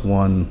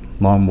 2+1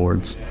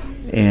 longboards.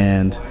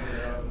 And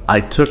I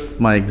took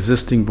my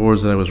existing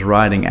boards that I was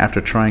riding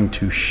after trying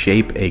to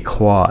shape a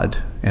quad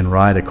and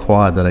ride a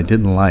quad that I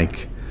didn't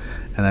like.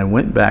 And I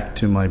went back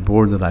to my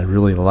board that I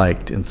really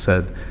liked and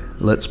said,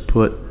 let's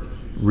put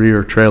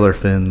rear trailer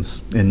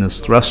fins in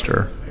this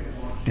thruster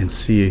and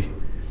see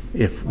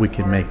if we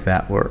can make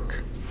that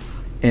work.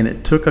 And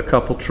it took a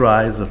couple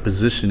tries of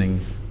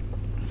positioning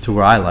to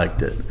where I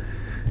liked it.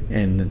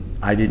 And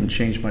I didn't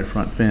change my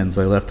front fins.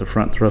 I left the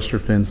front thruster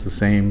fins the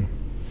same,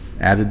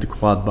 added the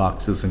quad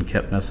boxes, and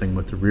kept messing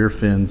with the rear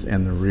fins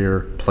and the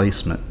rear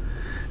placement.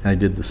 And I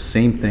did the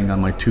same thing on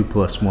my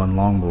 2+1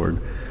 longboard.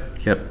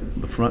 Kept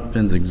the front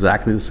fins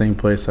exactly the same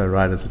place I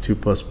ride as a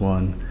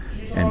 2+1,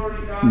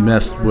 and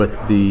messed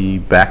with the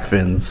back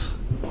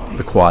fins,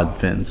 the quad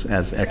fins,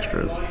 as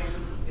extras.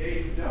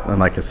 And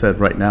like I said,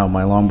 right now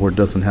my longboard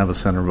doesn't have a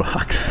center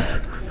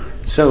box.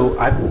 So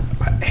I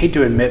hate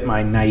to admit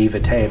my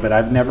naivete, but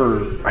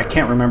I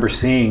can't remember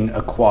seeing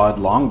a quad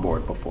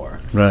longboard before.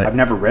 Right. I've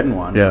never ridden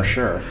one for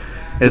sure.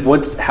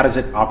 How does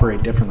it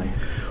operate differently?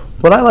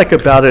 What I like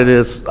about it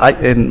is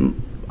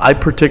I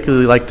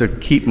particularly like to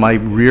keep my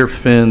rear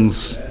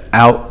fins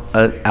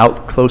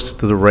out close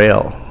to the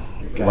rail.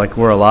 Okay. Like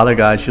where a lot of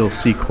guys you'll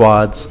see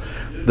quads,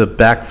 the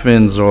back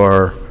fins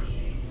are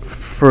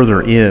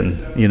further in,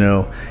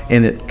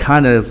 and it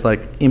kind of is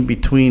like in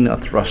between a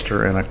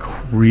thruster and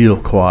a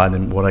real quad,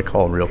 and what I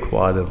call a real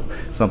quad,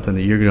 of something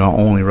that you're going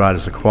to only ride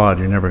as a quad,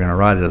 you're never going to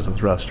ride it as a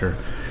thruster.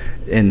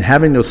 And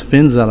having those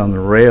fins out on the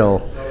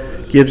rail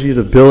gives you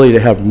the ability to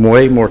have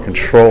way more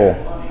control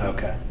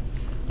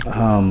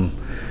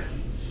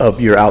of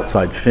your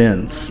outside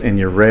fins and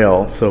your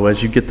rail. So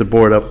as you get the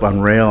board up on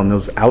rail and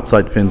those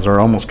outside fins are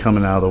almost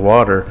coming out of the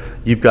water,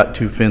 you've got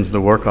two fins to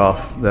work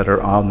off that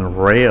are on the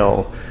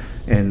rail.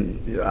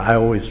 And I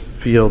always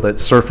feel that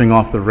surfing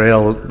off the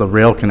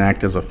rail can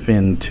act as a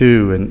fin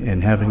too,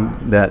 and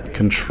having that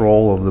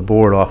control of the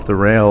board off the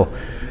rail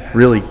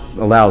really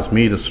allows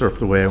me to surf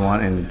the way I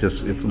want. And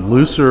it's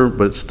looser,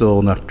 but it's still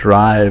enough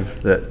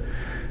drive that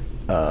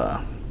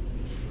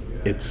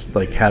it's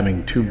like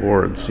having two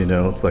boards.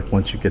 It's like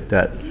once you get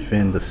that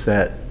fin to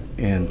set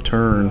and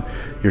turn,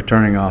 you're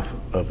turning off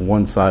of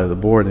one side of the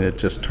board, and it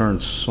just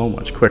turns so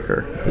much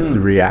quicker. It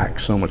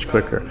reacts so much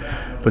quicker.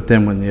 But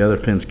then when the other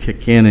fins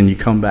kick in and you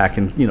come back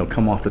and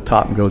come off the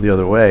top and go the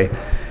other way,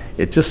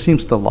 it just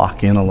seems to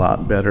lock in a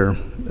lot better.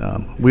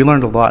 We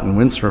learned a lot in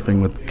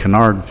windsurfing with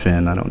canard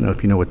fin. I don't know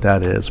if you know what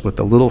that is, with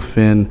the little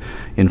fin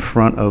in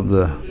front of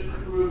the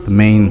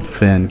main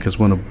fin, because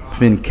when a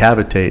fin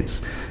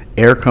cavitates,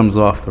 air comes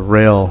off the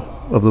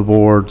rail of the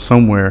board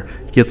somewhere,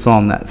 gets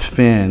on that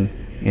fin,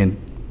 and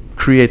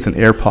creates an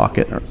air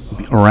pocket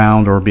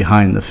around or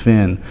behind the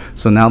fin.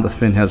 So now the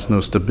fin has no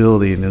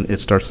stability, and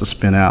it starts to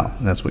spin out.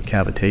 And that's what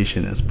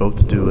cavitation is.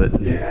 Boats do it,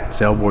 and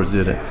sailboards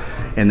did it.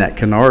 And that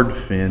canard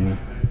fin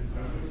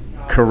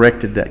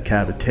corrected that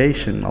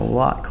cavitation a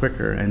lot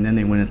quicker. And then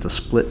they went into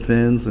split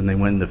fins, and they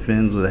went into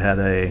fins where they had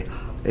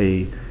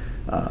a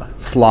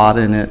slot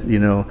in it,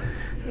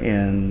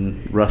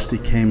 and Rusty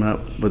came up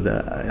with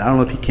that. I don't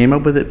know if he came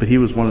up with it, but he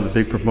was one of the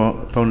big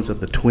proponents of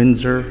the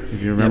Twinser.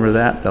 If you remember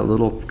that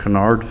little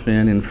canard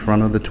fin in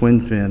front of the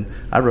twin fin.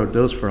 I rode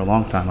those for a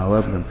long time. I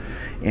loved them.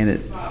 And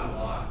it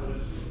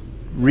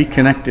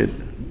reconnected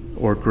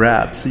or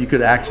grabbed, so you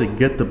could actually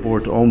get the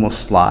board to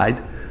almost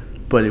slide,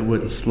 but it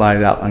wouldn't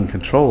slide out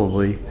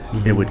uncontrollably.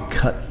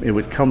 Mm-hmm. It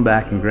would come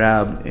back and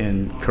grab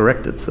and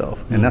correct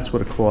itself. Mm-hmm. And that's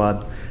what a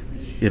quad,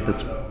 if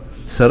it's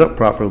set up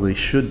properly,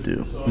 should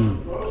do.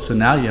 So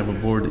now you have a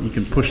board that you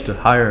can push to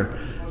higher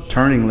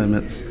turning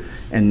limits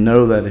and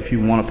know that if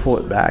you want to pull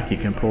it back, you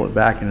can pull it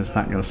back and it's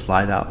not going to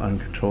slide out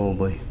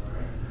uncontrollably.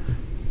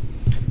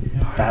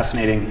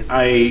 Fascinating.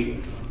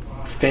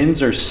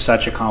 Fins are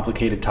such a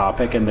complicated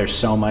topic, and there's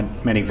so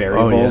many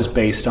variables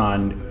based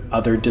on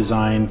other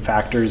design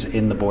factors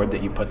in the board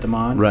that you put them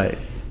on. Right.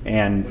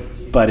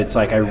 And but it's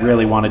like I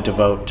really want to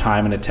devote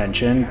time and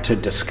attention to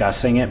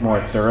discussing it more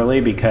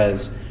thoroughly,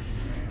 because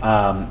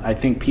I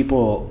think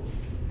people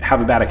have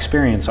a bad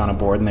experience on a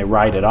board and they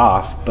write it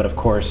off, but of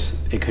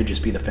course it could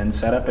just be the fin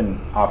setup, and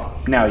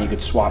now you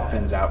could swap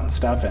fins out and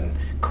stuff and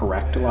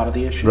correct a lot of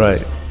the issues.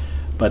 Right.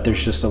 But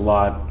there's just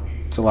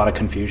it's a lot of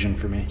confusion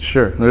for me.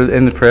 Sure,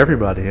 and for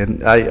everybody,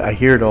 and I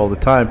hear it all the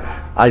time.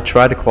 I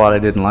tried a quad, I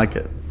didn't like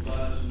it.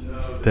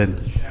 Then,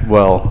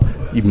 well,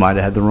 you might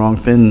have had the wrong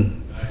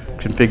fin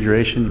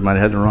configuration, you might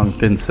have had the wrong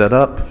fin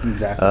setup.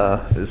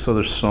 Exactly. So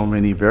there's so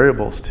many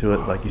variables to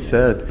it, like you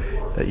said,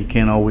 that you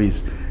can't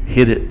always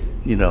hit it,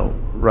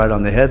 right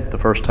on the head the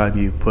first time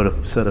you put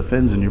a set of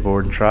fins in your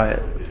board and try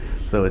it.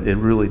 So it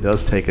really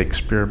does take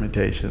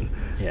experimentation.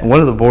 Yeah. And one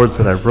of the boards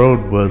that I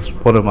rode was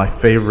one of my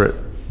favorite,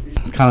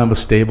 kind of a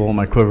stable in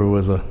my quiver,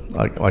 was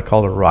I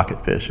called it a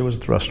rocket fish. It was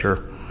a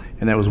thruster,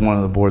 and that was one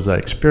of the boards I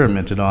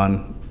experimented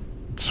on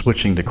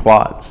switching to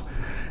quads.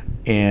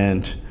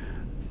 And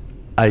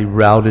I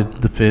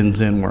routed the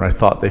fins in where I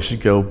thought they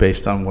should go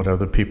based on what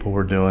other people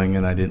were doing,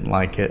 and I didn't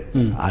like it.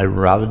 I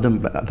routed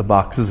the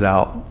boxes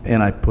out,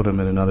 and I put them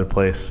in another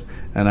place,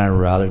 and I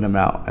routed them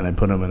out, and I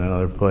put them in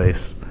another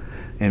place.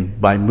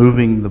 And by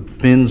moving the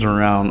fins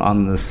around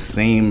on the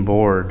same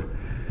board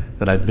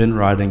that I'd been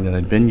riding, that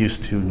I'd been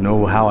used to,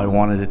 know how I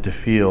wanted it to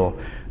feel,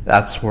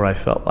 that's where I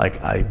felt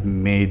like I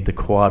made the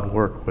quad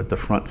work with the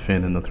front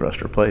fin and the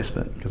thruster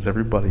placement. Because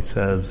everybody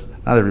says,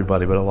 not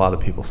everybody, but a lot of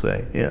people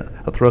say, yeah,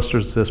 a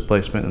thruster's this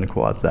placement and a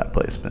quad's that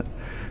placement.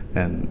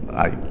 And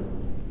I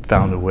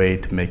found a way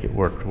to make it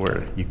work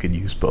where you could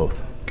use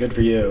both. Good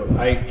for you.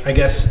 I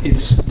guess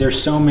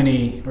there's so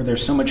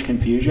much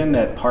confusion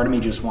that part of me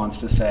just wants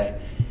to say,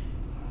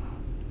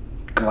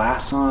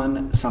 glass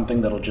on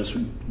something that'll just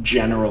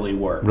generally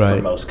work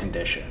for most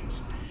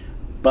conditions.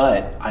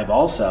 But I've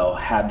also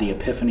had the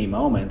epiphany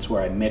moments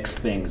where I mix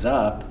things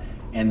up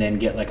and then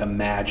get like a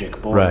magic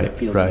board that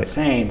feels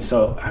insane.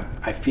 So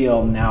I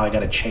feel now I got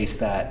to chase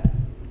that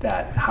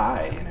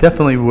high.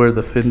 Definitely where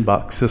the fin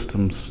box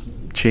systems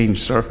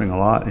changed surfing a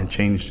lot and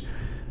changed,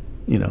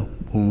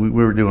 when we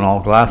were doing all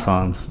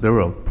glass-ons, there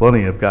were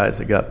plenty of guys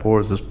that got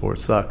boards. This board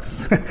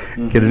sucks.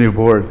 Get a new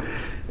board.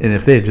 And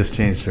if they had just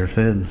changed their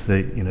fins,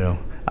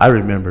 I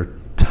remember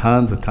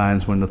tons of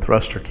times when the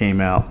thruster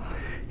came out.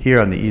 Here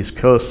on the East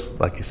Coast,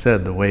 like you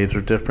said, the waves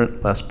are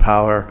different, less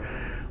power.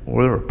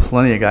 Well, there were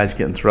plenty of guys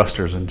getting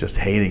thrusters and just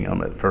hating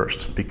them at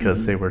first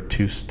because they were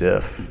too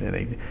stiff.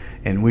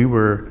 And we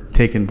were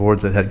taking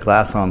boards that had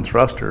glass-on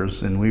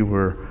thrusters, and we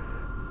were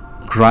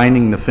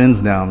grinding the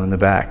fins down in the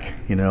back,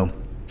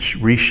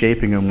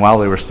 reshaping them while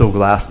they were still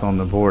glassed on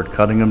the board,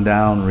 cutting them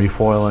down,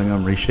 refoiling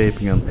them,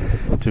 reshaping them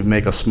to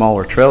make a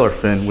smaller trailer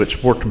fin,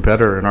 which worked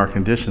better in our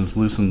conditions,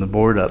 loosened the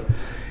board up.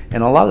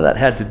 And a lot of that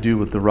had to do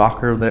with the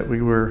rocker that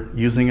we were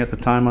using at the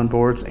time on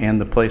boards and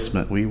the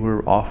placement. We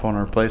were off on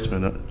our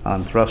placement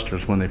on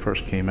thrusters when they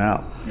first came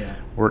out. Yeah.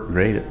 Worked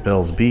great at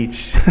Bell's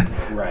Beach.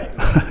 Right.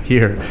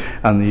 Here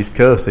on the East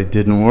Coast, it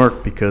didn't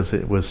work because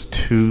it was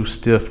too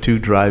stiff, too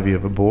drivey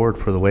of a board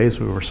for the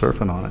waves we were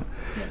surfing on it.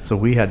 Yeah. So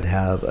we had to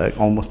have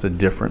almost a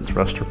different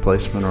thruster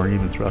placement or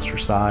even thruster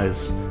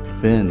size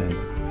fin. And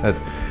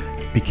that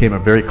became a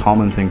very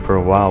common thing for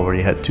a while, where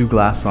you had two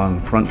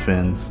glass-on front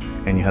fins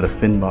and you had a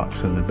fin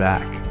box in the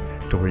back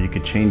to where you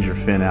could change your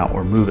fin out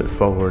or move it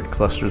forward,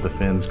 cluster the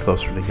fins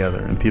closer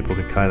together, and people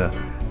could kind of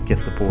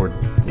get the board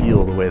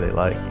feel the way they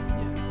like.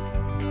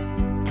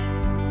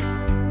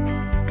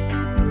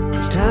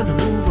 It's time to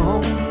move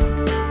on.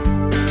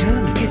 It's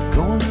time to get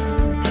going.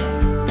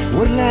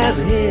 What lies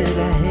ahead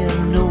I have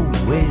no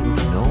way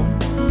of knowing.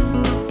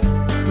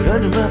 But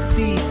under my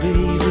feet,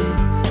 baby,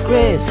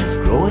 grass is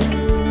growing.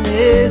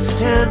 It's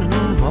time to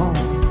move on,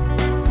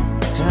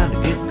 time to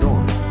get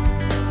going.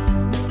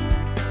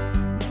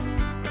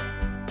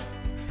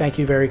 Thank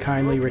you very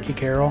kindly, Ricky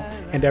Carroll,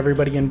 and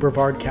everybody in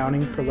Brevard County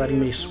for letting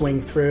me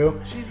swing through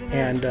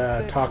and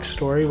talk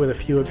story with a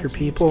few of your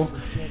people.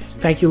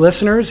 Thank you,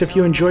 listeners. If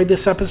you enjoyed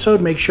this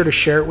episode, make sure to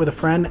share it with a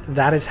friend.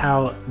 That is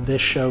how this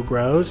show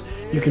grows.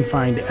 You can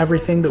find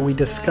everything that we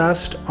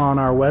discussed on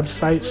our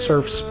website,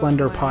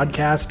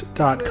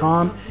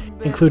 surfsplendorpodcast.com,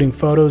 including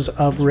photos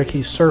of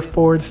Ricky's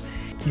surfboards.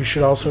 You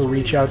should also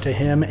reach out to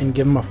him and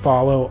give him a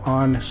follow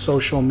on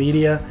social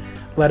media.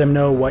 Let him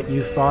know what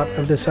you thought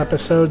of this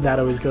episode. That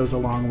always goes a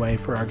long way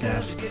for our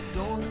guests.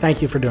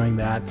 Thank you for doing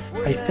that.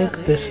 I think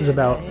this is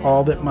about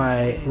all that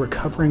my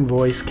recovering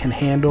voice can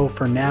handle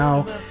for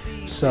now.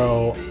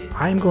 So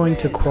I'm going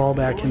to crawl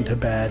back into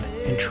bed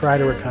and try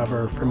to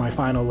recover for my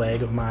final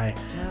leg of my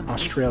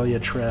Australia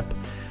trip.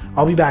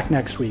 I'll be back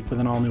next week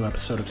with an all-new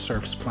episode of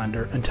Surf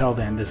Splendor. Until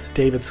then, this is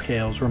David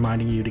Scales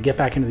reminding you to get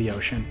back into the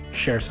ocean,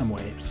 share some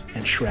waves,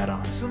 and shred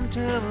on.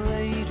 Sometime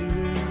later,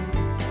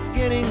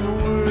 getting the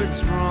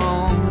words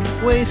wrong,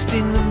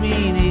 wasting the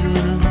meaning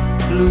and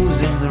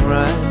losing the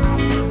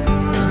rhyme.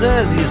 It's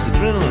nauseous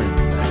adrenaline,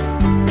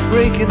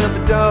 breaking up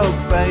a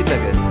dogfight like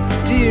a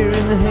deer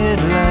in the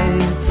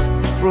headlights,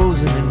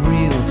 frozen in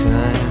real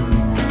time.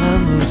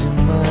 I'm losing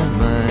my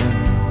mind.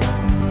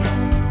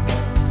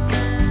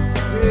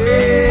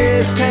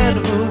 It's time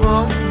to move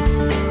on.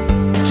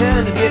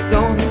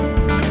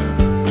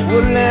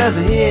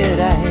 lies ahead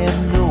I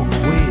have no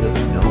way of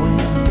knowing.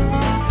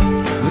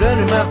 But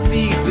under my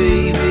feet,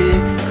 baby,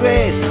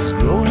 grass is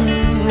growing.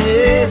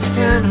 It's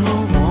time to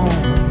move on.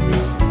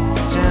 It's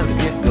time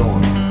to get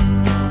going.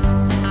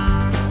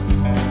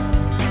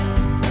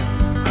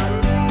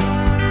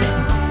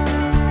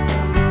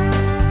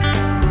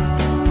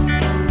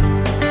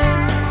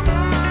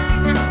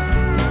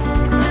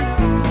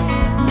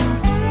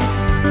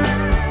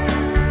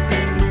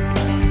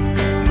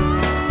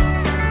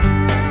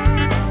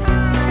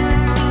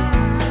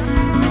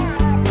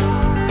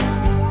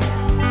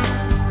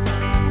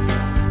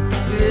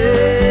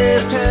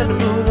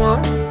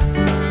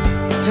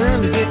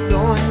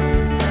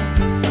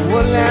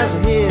 What lies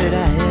ahead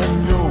I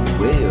have no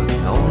way of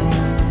knowing.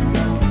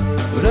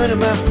 But under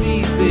my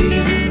feet,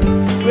 baby,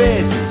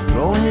 grass is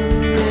growing.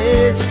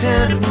 It's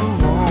time to move